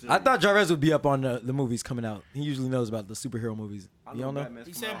 Yeah. I thought Jarvis would be up on the movies coming out. He usually knows about the superhero movies. You don't know?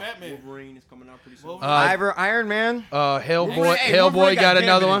 He said Batman. Wolverine is coming out pretty soon. Iron Man, Hellboy. Hey, Hellboy Wolverine got got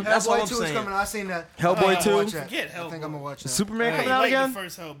another Gambit. one. That's all Hellboy I'm 2 is saying. coming out. I seen that. Hellboy 2, Watch that. Forget I think Hellboy. I'm gonna watch that. Superman I coming out like the again.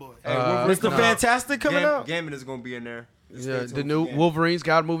 first Hellboy. Mr. no. Fantastic coming out. Gambit is gonna be in there. Yeah, the new Wolverine's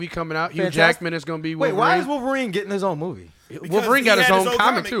got a movie coming out. Hugh Fantastic. Jackman is going to be Wait, Wolverine. why is Wolverine getting his own movie? Wolverine got he his had own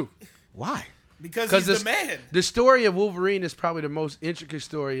comic too. Why? Because 'Cause he's the man. The story of Wolverine is probably the most intricate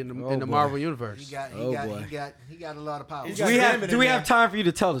story in the Oh, boy. Marvel universe. He got a lot of power. He's Do got we have Gambit do in we there. have time for you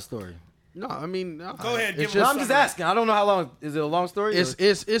to tell the story? No, I mean, no. Go ahead, give It's him No, a I'm just summary. asking. I don't know how long. Is it a long story? or-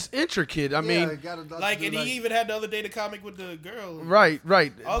 It's intricate. I mean, Like, and he even had the other day the comic with the girl. right.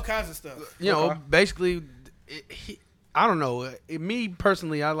 All kinds of stuff. You know, basically, I don't know. Me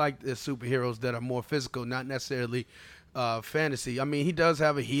personally, I like the superheroes that are more physical, not necessarily fantasy. I mean, he does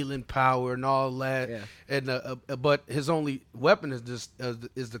have a healing power and all that, Yeah. and but his only weapon is just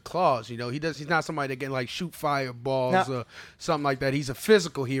is the claws. You know, he's not somebody that can like shoot fireballs Now- or something like that. He's a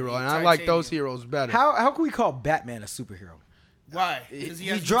physical hero, and I like those heroes better. How can we call Batman a superhero? Why? Because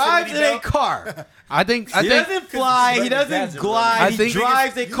He drives in a car. I think He doesn't fly. He doesn't exaggerating. glide. I He think-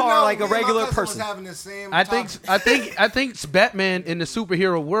 drives a car like a regular person. I think Batman in the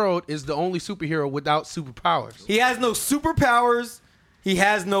superhero world is the only superhero without superpowers. He has no superpowers. He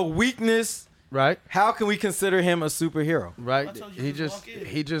has no weakness. Right? How can we consider him a superhero? Right? I told you He to just walk in.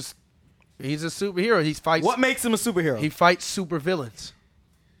 he's a superhero. He fights What makes him a superhero? he fights super villains.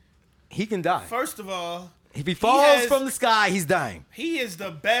 He can die. First of all, If he falls has- from the sky, he's dying. he is the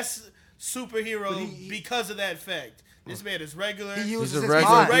best superhero because of that fact. This man is regular. He uses He's a his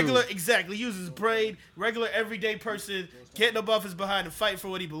regular mind. dude. regular, exactly. He uses his brain. Regular, everyday person getting above his behind and fighting for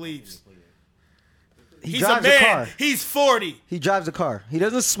what he believes. He He's a drives man. a car. He's 40. He drives a car. He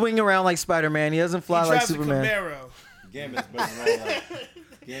doesn't swing around like Spider-Man. He doesn't fly He like drives Superman. a Camaro. Gambit's better than all that.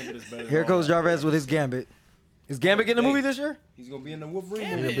 Gambit is better. Here goes Jarvis with his Gambit. Is Gambit getting a movie this year? He's gonna be in the Wolverine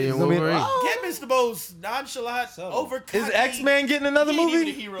Gambit. movie. He'll be in He's gonna be- Wolverine. Gambit's the most nonchalant, over. Is X-Men getting another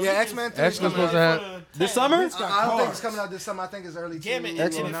movie? Yeah, X-Men 3 is X-Men's coming supposed out. to have. This summer? I don't think it's coming out this summer. I think it's early Gambit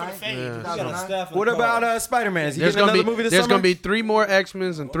 2009. in it for the fame. Yeah. He got a 2009. staff of What about cars. Spider-Man? Is he There's getting gonna another be movie this there's summer? gonna be 3 more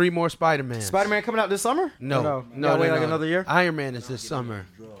X-Men's and 3 more Spider-Mans. Spider-Man coming out this summer? No, Or no, Gotta wait no, like no. another year. Iron Man is this summer.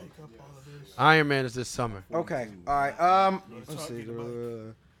 Iron Man is this summer. Okay. All right. Let's see.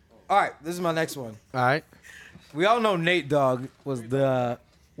 All right. This is my next one. All right. We all know Nate Dogg was the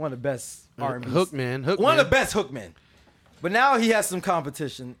one of the best R&B. Hookman. One of the best Hookmen. But now he has some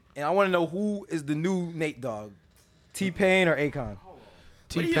competition, and I want to know who is the new Nate Dogg, T-Pain or Akon?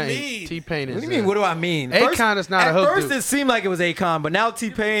 do you mean? T-Pain is. What do you mean? What do I mean? Akon is not a hook At first, dude. it seemed like it was Akon, but now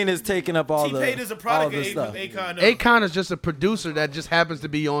T-Pain is taking up all the T-Pain is a all product the of stuff. Akon. though. Akon is just a producer that just happens to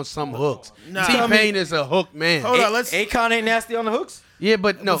be on some hooks. Nah. T-Pain is a hook man. Hold on, let's. Akon ain't nasty on the hooks. Yeah,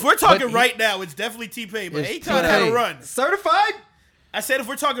 but no. If we're talking but right now, it's definitely T-Pain. But It's Akon had a T-Pain. run. Certified? I said if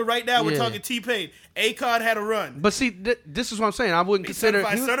we're talking right now, we're Yeah. talking T-Pain. Akon had a run. But see, this is what I'm saying. I wouldn't He's consider.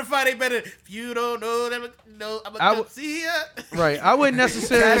 certified. Certified ain't better. If you don't know them, no, I'm I gonna would- see ya. Right. I wouldn't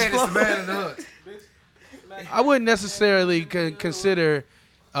necessarily. It's the man in the hood. I wouldn't necessarily consider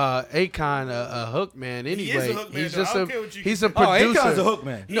Akon a hook man anyway. is a hook man, he's though. just I don't a care what you he's a Oh, producer. Akon's a hook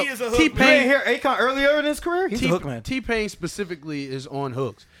man. He No, is a hook You T-Pain- ain't hear Akon earlier in his career? He's a hook man. T-Pain specifically is on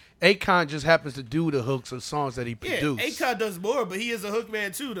hooks. Akon just happens to do the hooks of songs that he Yeah, produced. Akon does more, but he is a hook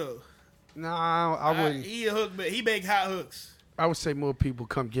man too, though. Nah, I wouldn't. He a hook man. He make hot hooks. I would say more people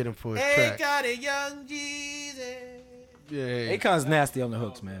come get him for his track. Akon and Young Jeezy. Yeah. Akon's nasty on the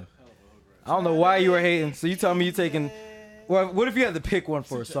hooks, man. I don't know why you were hating. So you tell me you taking. Well, what if you had to pick one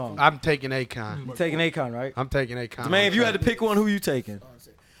for a song? I'm taking Akon. You taking Akon, right? I'm taking Akon. Man, if you had to pick one, who you taking?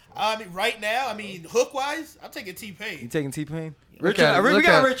 I mean, right now, hook wise, I'm taking You T-Pain. taking T-Pain? Look Richard, at- we look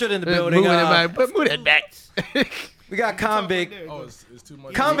got at- Richard in the move building. it, but move that back. We got Convict. Oh, It's too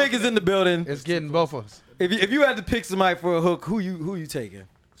much. Convict is in the building. It's getting both of us. If you had to pick somebody for a hook, who you taking?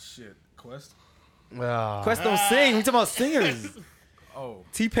 Shit. Quest. Ah. Quest don't sing. We talking about singers. Oh,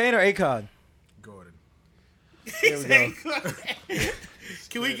 T-Pain or Akon? Gordon. There we go.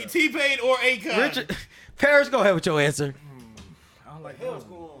 Can we get T-Pain or Akon? Richard, Paris, go ahead with your answer. I don't like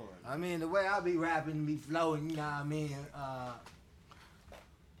hell. I mean, the way I be rapping, be flowing, you know what I mean?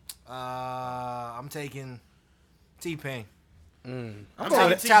 I'm taking T-Pain. I'm I'm taking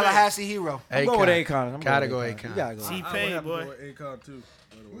taking T-Pain. Tallahassee Hero. I'm going with Akon. I'm Gotta going go with Akon. You gotta go. T-Pain, boy. Akon too.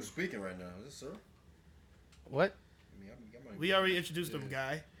 Who's speaking right now? Is this sir? What? We already introduced him,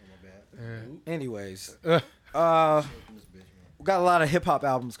 guy. Anyways, Uh. we got a lot of hip hop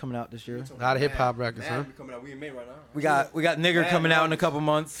albums coming out this year. A lot of hip hop records, huh? We coming out. We in May right now. We got Nigger coming out in a couple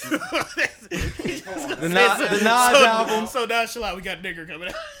months. the Nas album. So nonchalant, we got nigger coming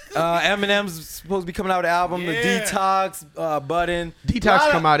out. Eminem's supposed to be coming out with an album. The Yeah. Detox, Budden.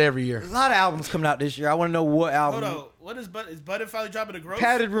 Detox come out every year. A lot of albums coming out this year. I want to know what album. Hold on. What is Bud? Is Budden finally dropping the growth?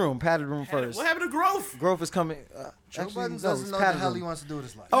 Padded Room first. What happened to growth? Growth is coming. Joe Actually, Budden no, doesn't it's know what the Padded hell Room. he wants to do with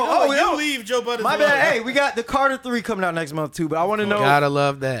his life. You yo. leave Joe Budden. My bad. Hey, we got the Carter 3 coming out next month too, but I want to know Gotta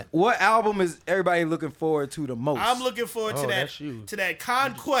love that. what album is everybody looking forward to the most. I'm looking forward Oh, to that that's you.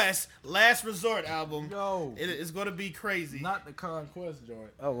 Conquest Last Resort album. Yo. It's gonna be crazy. Not the Conquest joint.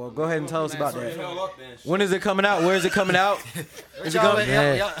 Oh well, go ahead and tell us about that. Hell up then. When is it coming out? Where is it coming out? Is it coming?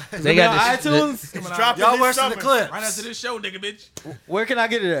 Yeah. They They got got this. iTunes. It's dropping Y'all this worse summer. than the clip. Right after this show, nigga, bitch. Where can I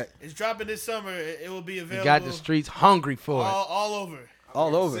get it at? It's dropping this summer. It will be You available. got the streets hungry for it. all over.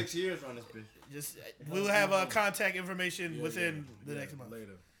 All over. 6 years on this bitch. Just we will have contact information within the next month.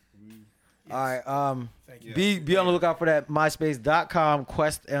 Later. All right. Thank you. Be on the lookout for that MySpace.com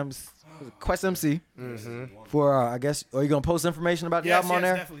Quest MC for I guess. Are you gonna post information about the Yes, album on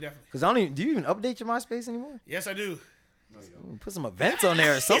there? definitely. Because I don't even. Do you even update your MySpace anymore? Yes, I do. Put some events on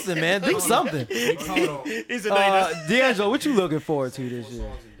there or something, man. Do something. He's a D'Angelo, what you looking forward to this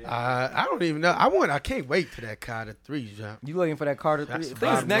year? I don't even know. I can't wait to that Carter 3 jump. You looking for that Carter 3? I That's think the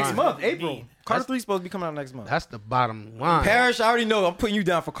it's bottom next line. month, April. Carter 3 supposed to be coming out next month. That's the bottom line. Parrish, I already know. I'm putting you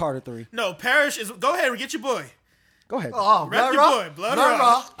down for Carter 3. No, Parrish is. Go ahead and get your boy. Go ahead. Oh, Rep Blood your Raw. boy, Blood Blood Raw.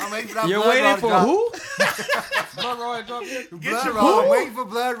 Raw. I'm waiting for that You're Blood Raw waiting to for drop. who? Blood Raw ain't dropped yet? Get your Blood Raw. I'm boy. waiting for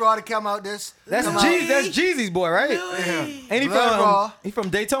Blood Raw to come out this. That's come out. That's Jeezy's boy, right? Yeah. Ain't he Blood Raw. from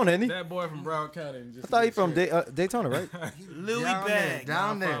Daytona, isn't he? That boy from Broward County. Just I thought he from Daytona, right? Louis Down there. Bag.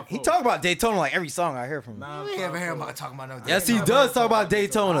 Down there. He talk about Daytona like every song I hear from him. You ain't ever hear him talking about no. Yes, he does talk about I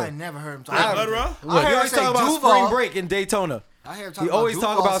Daytona. ain't never heard him talk Blood about Raw. I He heard him always say talk about Duval. spring break in Daytona. I hear him talk He about always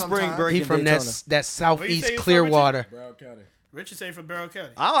talk Duval about spring sometimes. break He in from Daytona. that Where you say southeast he's from, Clearwater. Broward County. Richard say from Barrow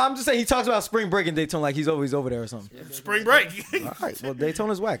County. I'm just saying he talks about spring break in Daytona like he's always over there or something. Spring break. All right, well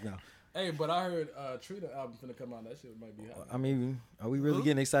Daytona's whack now. Hey, but I heard Trina album finna come out. That shit might be hot. I mean, are we really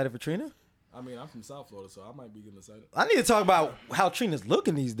getting excited for Trina? I mean, I'm from South Florida, so I might be getting excited. I need to talk about how Trina's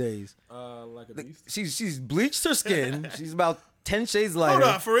looking these days. Like a beast. She's bleached her skin. She's about 10 shades lighter.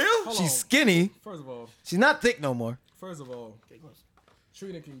 Hold on, for real? Hold She's on. skinny. First of all, She's not thick no more.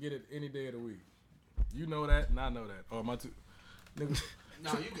 Trina can get it any day of the week. You know that, and I know that. Or my two. Nigga.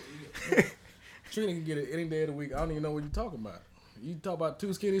 No, you good. Trina can get it any day of the week. I don't even know what you're talking about. You talk about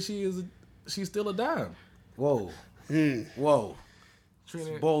too skinny, she's still a dime. Whoa. Whoa.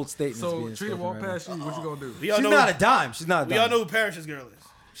 Trina, Bold statements. so being Trina spoken walk right past you, what you gonna do? We all She's know, not a dime. She's not a we all dime. know who Parrish's girl is.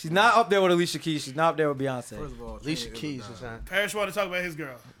 She's not up there with Alicia Keys. She's not up there with Beyonce. First of all, Trina Trina is a Keys dime. is on. Parrish want to talk about his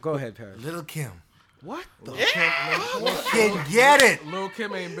girl. Go ahead, Paris. Little Kim. What? Can get it. Lil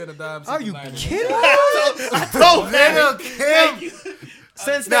Kim ain't been a dime since Are the you 90s. kidding? Oh, Little Kim.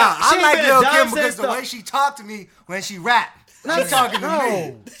 Since Nah, that, she I ain't like been a Lil dime Kim since because the way she talked to me when she rapped. She's talking to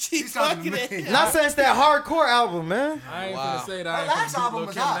me. She's talking to me. Not since that hardcore album, man. I ain't gonna say that I Her ain't last gonna beat album Lil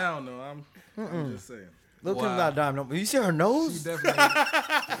was Kim hot. down though. I'm just saying. Lil Kim's not a dime no more. You see her She nose?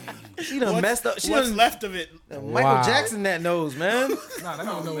 definitely. She done messed up. She What's done left of it? Michael Jackson that nose, man. Nah, that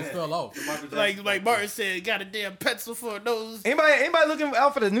nigga nose fell off. Like Martin said, got a damn pencil for a nose. Anybody looking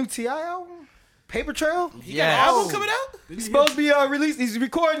out for the new T.I. album? Paper Trail? He got an album coming out? He's supposed to be released. He's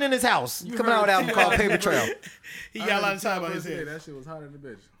recording in his house. Coming out with an album called Paper Trail. He got a lot of time on his head. head. That shit was hotter than a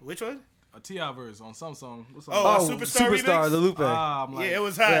bitch. Which one? A T.I. verse on some song. What song? Oh, Oh, Superstar Superstar, remix? the Lupe. I'm like, Yeah, it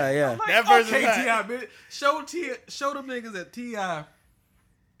was hot. Yeah. That verse okay, was hot. T.I. bitch. Show them niggas that T.I.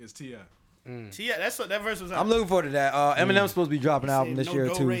 is T.I. Yeah, that verse was hot. I'm looking forward to that. Eminem's supposed to be dropping an album this No year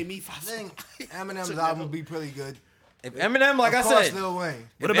do, too. re, mi, fa, I sol. think Eminem's album will be pretty good. If Eminem, like Of I course, said, Lil Wayne.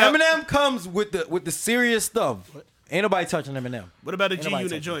 if about- Eminem comes with the serious stuff, ain't nobody touching Eminem. What about the Ain't nobody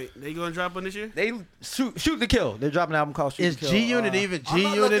G-Unit touching joint? They gonna drop one this year? They shoot to kill. They're dropping an album called Shoot Is to Kill. G-Unit even I'm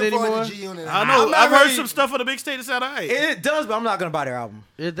not G-Unit looking forward anymore? to G-Unit. I know. I'm not I've heard ready- some stuff on the big state that sound alright. It does, but I'm not gonna buy their album.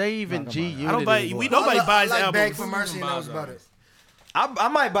 Is they even G-Unit I don't buy. anymore? We nobody buys I like albums. Beg for Mercy and knows about it. I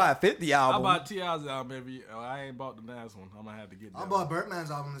might buy a 50 I album. bought T.I.'s album every year. I ain't bought the last one. I'm gonna have to get that. I bought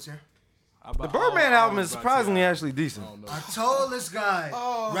Birdman's album this year. the Birdman album is surprisingly actually decent. I told this guy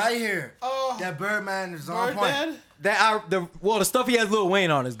right here that Birdman is on point. The stuff he has Lil Wayne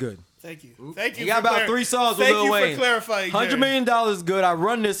on is good. Thank you. Thank you. He got for about 3 songs with Thank Lil you Wayne. for clarifying. $100 Jerry. million is good. I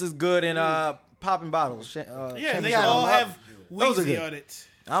Run This is good, and Popping Bottles. Yeah, they Yeah, all have Those are Weezy good. on it.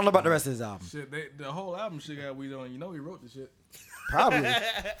 I don't know about the rest of his album. Shit, the whole album shit got weed on. You know he wrote the shit. Probably.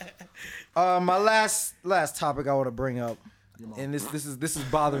 My last topic I want to bring up, and this is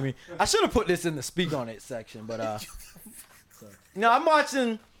bothering me. I should have put this in the speak on it section, but I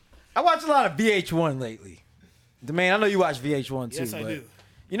watch a lot of VH1 lately. Man, I know you watch VH1 too. Yes, I but, do.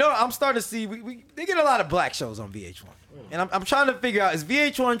 You know, I'm starting to see they get a lot of black shows on VH1, and I'm trying to figure out, is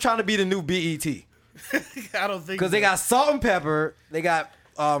VH1 trying to be the new BET? I don't think Because they got Salt and Pepper, they got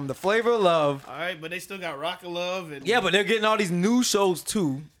The Flavor of Love. All right, but they still got Rock of Love and Yeah, but they're getting all these new shows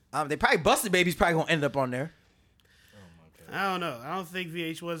too. They probably Busted Baby's probably gonna end up on there. I don't know. I don't think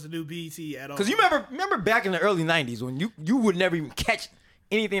VH was the new BET at all. Because you remember back in the early '90s when you would never even catch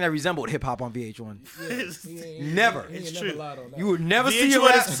anything that resembled hip hop on VH1. Never. It's true. You would never see a VH1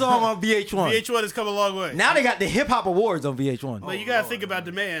 rap is- song on VH1. VH1 has come a long way. Now they got the hip hop awards on VH1. But you gotta think about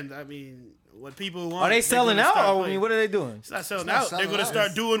demand. I mean, what people want. Are they they're selling gonna out? start Or, I playing. mean, what are they doing? It's not selling not out. selling They're gonna out.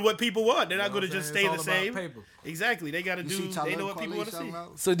 start doing what people want. They're not gonna just stay the It's all about same. paper. Exactly. They gotta You do. see They Talib know what people Kweli want to see. selling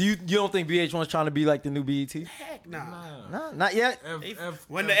out? So do you don't think VH1's trying to be like the new BET? Heck nah. No, not yet.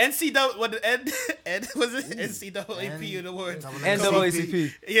 When the NCAA, when the N was it NCAA awards?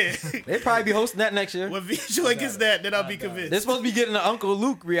 NAACP. Yeah. They'll probably be hosting that next year. When VH1 gets that, then I'll be convinced. They're supposed to be getting the Uncle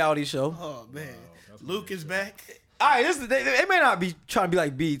Luke reality show. Oh man, Luke is back. All right, they may not be trying to be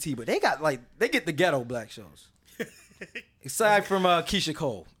like BET, but they get the ghetto black shows. Aside from Keisha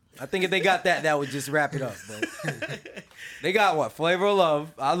Cole, I think if they got that would just wrap it up. But they got what? Flavor of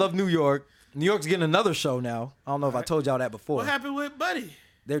Love. I Love New York. New York's getting another show now. I don't know if I told y'all that before. What happened with Buddy?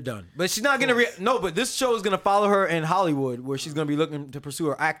 They're done, but she's not gonna. No, but this show is gonna follow her in Hollywood, where she's gonna be looking to pursue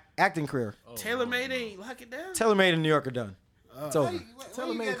her acting career. Taylor Made ain't lock it down. Taylor Made in New York are done. It's over.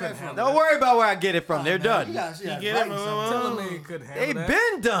 Tell me Don't worry about where I get it from. They're done. You get it? Taylor-made could handle They've that.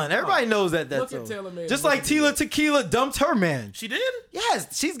 been done. Everybody knows that. That's Look at over. Taylor-made. Just Look like at Tila Tequila dumped her man. She did?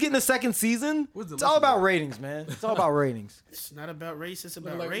 Yes, she's getting a second season. What's the It's all listen about to? ratings, man. It's all about ratings. It's not about race. It's Look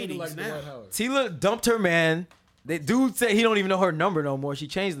about like ratings the now. White House. Tila dumped her man. The dude said he don't even know her number no more. She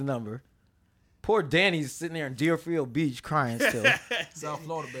changed the number. Poor Danny's sitting there in Deerfield Beach crying still. South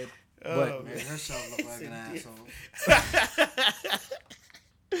Florida, baby. But Man, herself look like an asshole.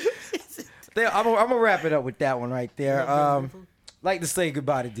 I'm gonna wrap it up with that one right there. Like to say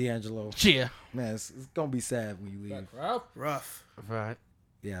goodbye to D'Angelo. Yeah. Man, it's gonna be sad when you leave. Rough. Right.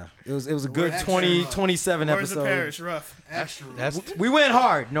 Yeah, it was a good Extra 27 Where's the episodes. parish? Rough. Extra. That's We went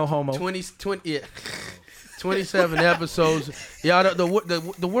hard, no homo. 27 episodes. Y'all,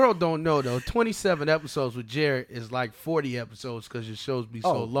 the world don't know though. 27 episodes with Jared is like 40 episodes because your shows be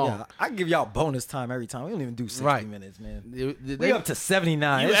so long. Yeah. I give y'all bonus time every time. We don't even do 60 minutes, man. They- We up to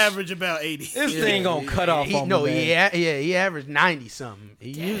 79. You This- average about 80. This thing gonna cut off on me, man. he averaged 90 something. He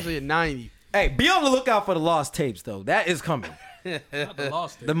usually at 90. Hey, be on the lookout for the lost tapes, though. That is coming.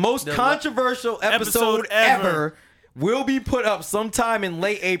 The most controversial episode ever will be put up sometime in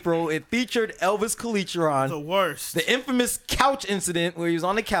late April. It featured Elvis Calitron. The worst. The infamous couch incident where he was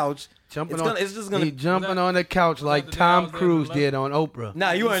on the couch. Jumping It's just gonna. he jumping on the couch like the day I Tom was there Cruise for did on Oprah.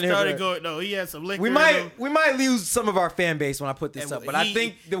 Nah, you weren't here. started for that. going. No, he had some liquor. We in might him. lose some of our fan base when I put this And up, but I he-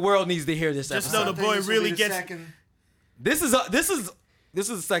 think the world needs to hear this Just episode. know the boy This will really be the gets. second. This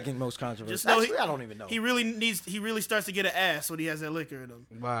is the second most controversial. Just know Actually, I don't even know. He really starts to get an ass when he has that liquor in him.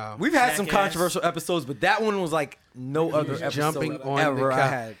 Wow. We've had some Jackass. controversial episodes, but that one was like no other episode Jumping on ever the I couch.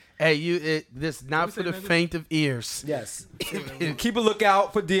 had. Hey, this not for the faint of ears. Yes. Keep a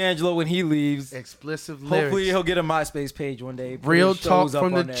lookout for D'Angelo when he leaves. Explicit lyrics. Hopefully he'll get a MySpace page one day. Put Real his talk shows up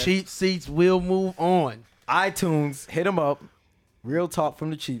from on the there. cheap seats will move on. iTunes, hit him up. Real talk from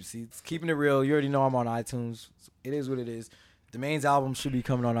the cheap seats. Keeping it real. You already know I'm on iTunes. It is what it is. The Main's album should be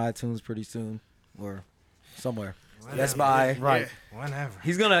coming on iTunes pretty soon, or somewhere. Best Buy. Right. Whenever.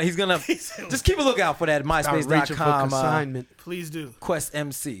 He's gonna just keep a lookout for that Start reaching for MySpace.com consignment. Please do. Quest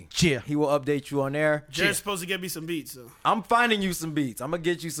MC. Yeah. He will update you on there. Jared's supposed to get me some beats. So. I'm finding you some beats. I'm gonna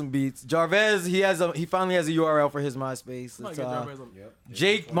get you some beats. Jarvez, he finally has a URL for his MySpace. It's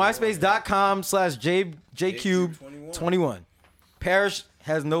MySpace.com/JCube21. Parrish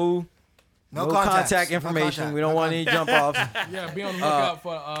has no contact information. contact. We don't want any jump offs. Yeah, be on the lookout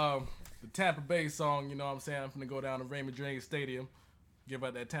for the Tampa Bay song. You know what I'm saying? I'm finna go down to Raymond James Stadium, give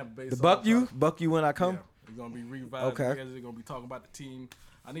out that Tampa Bay The song. Buck you when I come. Yeah, it's gonna be revived. Okay. They're gonna be talking about the team.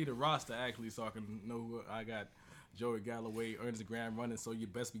 I need a roster actually so I can know who I got. Joey Galloway, Ernest Graham running, so you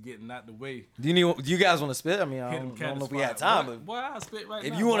best be getting out the way. Do you guys want to spit? I mean, I Hit him don't know if we spot. had time, Boy, but boy, I spit right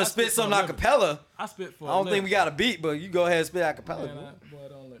if now. you Boy, want I to spit for something a a living. cappella, I spit for I don't think we got a beat, but you go ahead and spit a cappella. Man, boy,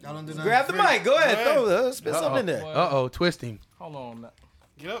 don't let me. Y'all don't do nothing Grab the free. mic. Go ahead. Spit something in there. Uh-oh, twisting. Hold on.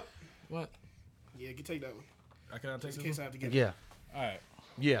 Yep. What? Yeah, you can take that one. I can take In this case I one? have to get Yeah. All right.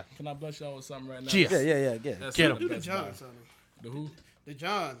 Yeah. Can I bless y'all with something right now? Yeah. Yeah. That's Get the 'em. do the Best Johns Buy. on him. The who? The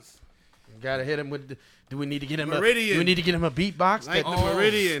Johns. Gotta hit him with the, do we need to get him Meridian. do we need to get him a beatbox? Like That- the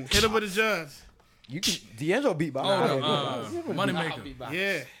Meridian. Hit him with the Johns. You can D'Angelo beatbox. Oh, Moneymaker.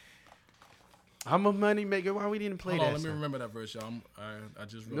 Yeah. I'm a money maker. Why we didn't play Hold on, that? let me song? remember that verse, y'all. I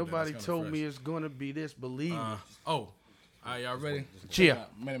just wrote Nobody that. It's told kinda me fresh. it's gonna be this. Believe me. All right, y'all ready? Cheer.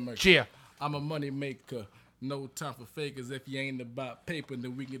 Moneymaker. Cheer. I'm a money maker. No time for fakers. If you ain't about paper,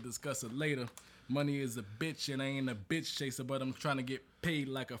 then we can discuss it later. Money is a bitch, and I ain't a bitch chaser, but I'm trying to get paid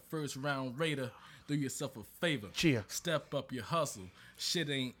like a first round raider. Do yourself a favor. Cheer. Step up your hustle. Shit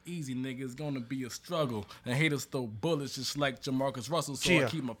ain't easy, nigga. It's gonna be a struggle. And haters throw bullets just like Jamarcus Russell. So Cheer. I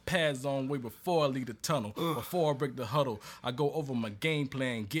keep my pads on way before I leave the tunnel. Before I break the huddle, I go over my game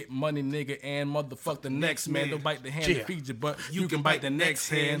plan. Get money, nigga, and motherfuck the next man. Don't bite the hand Cheer. that feeds you, but you can bite the next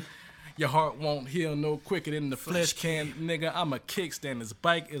hand. Your heart won't heal no quicker than the flesh can. Nigga, I'm a kickstand. This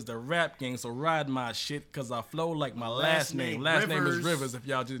bike is the rap game, so ride my shit, cause I flow like my last name. Last name is Rivers, if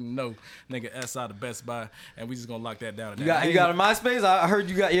y'all didn't know. Nigga, S.I. the Best Buy, and we just gonna lock that down. You got a MySpace? I heard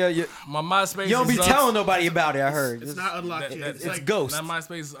you got my MySpace. You don't be is telling nobody about it. I heard It's not unlocked yet. it's ghost. Now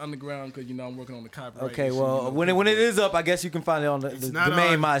MySpace is underground because I'm working on the copyright. Okay, issue, well when it is up, I guess you can find it on the not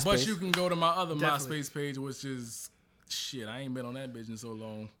main on- MySpace. But you can go to my other Definitely. MySpace page, which is shit. I ain't been on that bitch in so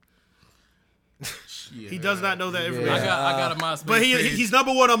long. Shit. He does not know that information. I got a MySpace. But page. he's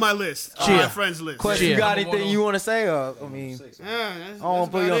number one on my list. On my friends list. Question, Yeah. you got anything you want to say? I mean, That's wanna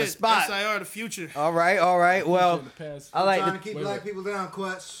put you about on the it. spot. SIR, the future. all right. Well, I like Trying to the keep black people down,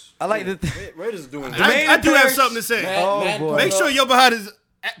 Quest. Raiders doing I do have something to say. Oh boy! Make sure your behind is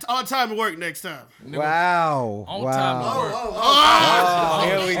on time to work next time. Wow! on time to Wow! work. Oh,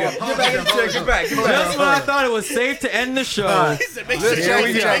 here we go. Get back in the chair. Get back. Just when I thought it was safe to end the show. He said, make sure, Check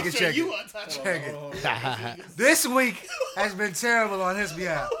it, make check it, sure check you it. on time. This week has been terrible on his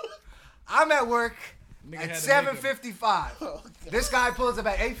behalf. I'm at work at had to 7:55. This guy pulls up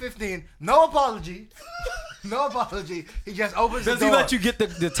at 8:15. No apology. No apology. He just opens Does the he door. let you get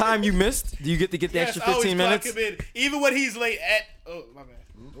the time you missed? Do you get to get the Yes, extra I always 15 clock minutes? him in. Even when he's late at. Oh, my bad.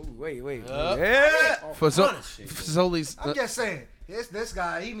 Wait. Yeah. Fazoli's. I'm just saying. This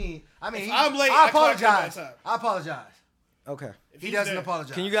guy. I'm late, I I clock him on apologize. time. I apologize. Okay. He he's doesn't there.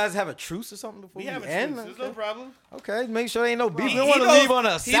 apologize. Can you guys have a truce or something before We we have a end? truce. There's no problem. Okay, make sure there ain't no beef. We He don't want to knows- leave on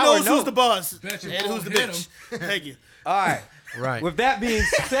a He sour knows note. who's the boss and Bet you who's won't the hit bitch. Thank you. All right. Right. With that being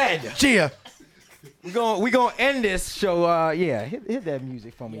said, Chia. we gonna end this show. Hit that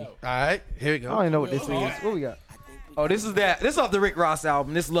music for me. All right. Here we I go. don't even know what this is. What we got? Oh, this is that. This is off the Rick Ross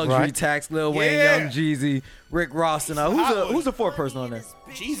album. This Luxury Right. Tax, Lil Wayne, Yeah. Young Jeezy, Rick Ross, and who's the fourth person on there?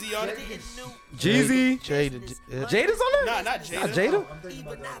 Jeezy on it. Jeezy. Jada. Jada's on there? Nah, not Jada.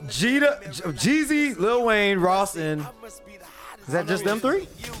 Not Jada? Jeezy, Lil Wayne, Ross, and is that just them three?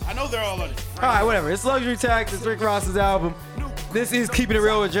 I know they're all on it. All right, whatever. It's Luxury Tax. It's Rick Ross's album. This is Keeping It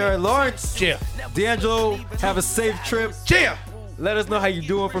Real with Jared Lawrence. Chia. D'Angelo, have a safe trip. Chia. Let us know how you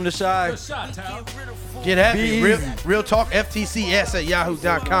doing from the Shy. Good shot, Tal. Get at Be me. easy. Real talk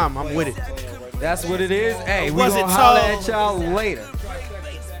FTCS@yahoo.com. I'm with it. That's what it is. Hey, we Was gonna it holler so? at y'all later.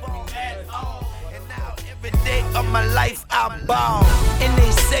 Every day of my life I ball. And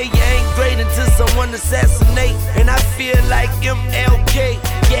they say you ain't great until someone assassinate. And I feel like MLK.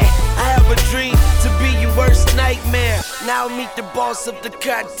 Yeah, I have a dream to be your worst nightmare. Now meet the boss of the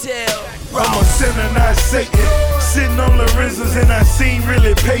cartel. I'm a sinner, not Satan. Sitting on Lorenzo's and I seem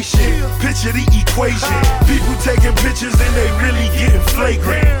really patient. Picture the equation. People taking pictures and they really getting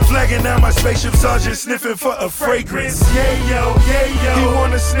flagrant. Flagging down my spaceship, sergeant sniffing for a fragrance. Yeah, yo. He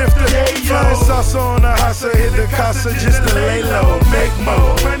wanna sniff the flying saucer on the house, hit the casa just to lay low. Make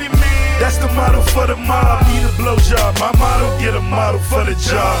more. That's the motto for the mob. Need a blowjob. My motto, get a model for the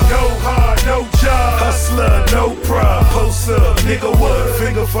job. Go hard, no job. Hustler, no prob. Post up, nigga what?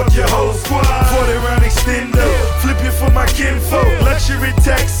 Finger fuck your whole squad. 40 round extendo. Flip it for my kinfolk. Luxury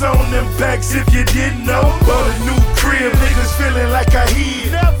tax on them packs if you didn't know. Bought a new crib, niggas feeling like I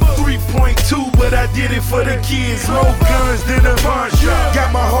hid. 3.2, but I did it for the kids. More guns than a pawn shop.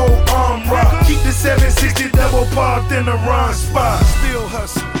 Got my whole arm rocked. Keep the 760 double parked in the wrong spot. Still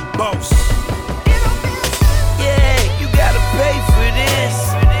hustle, boss. Yeah, you gotta pay for this.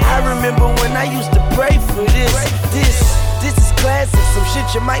 I remember when I used to pray for this. This is classic, some shit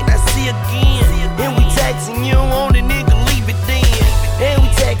you might not see again. And we taxing you don't want a nigga, leave it then. And we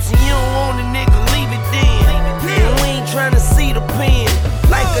taxing you don't want a nigga, leave it then. And we ain't tryna see the pen.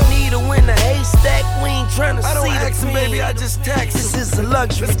 Like a needle in a haystack, we ain't tryna see the pen. Baby, I just tax. This is a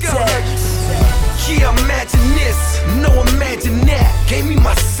luxury tax. Yeah, imagine this, no imagine that. Gave me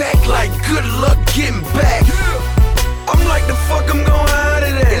my sack like good luck getting back. I'm like the fuck I'm going out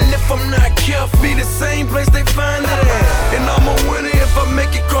of there. And if I'm not careful, be the same place they find it at. And I'm a winner if I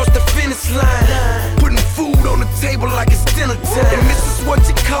make it cross the finish line. Putting food on the table like it's dinner time. And this is what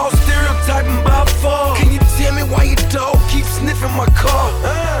you call stereotyping by far. Can you tell me why your dog keeps sniffing my car?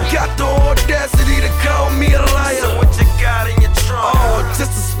 Got the audacity to call me a liar. So what you got in your trunk? Oh,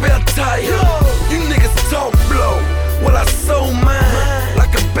 just a spare tire. You niggas talk blow. Well, I sold mine.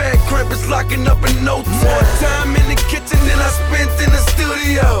 Like a bad cramp is locking up in no time. More time in the kitchen than I spent in the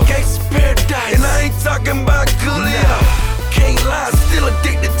studio. Gangsta paradise. And I ain't talking about Coolio. Can't lie, still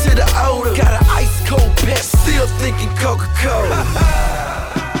addicted to the odor. Got an ice cold pet, still thinking Coca-Cola.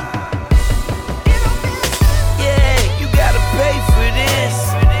 Yeah, you gotta pay for this.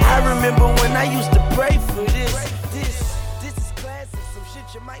 I remember when I used to pray for this. This is classic, some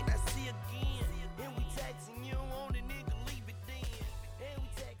shit you might not see again. And we taxing you.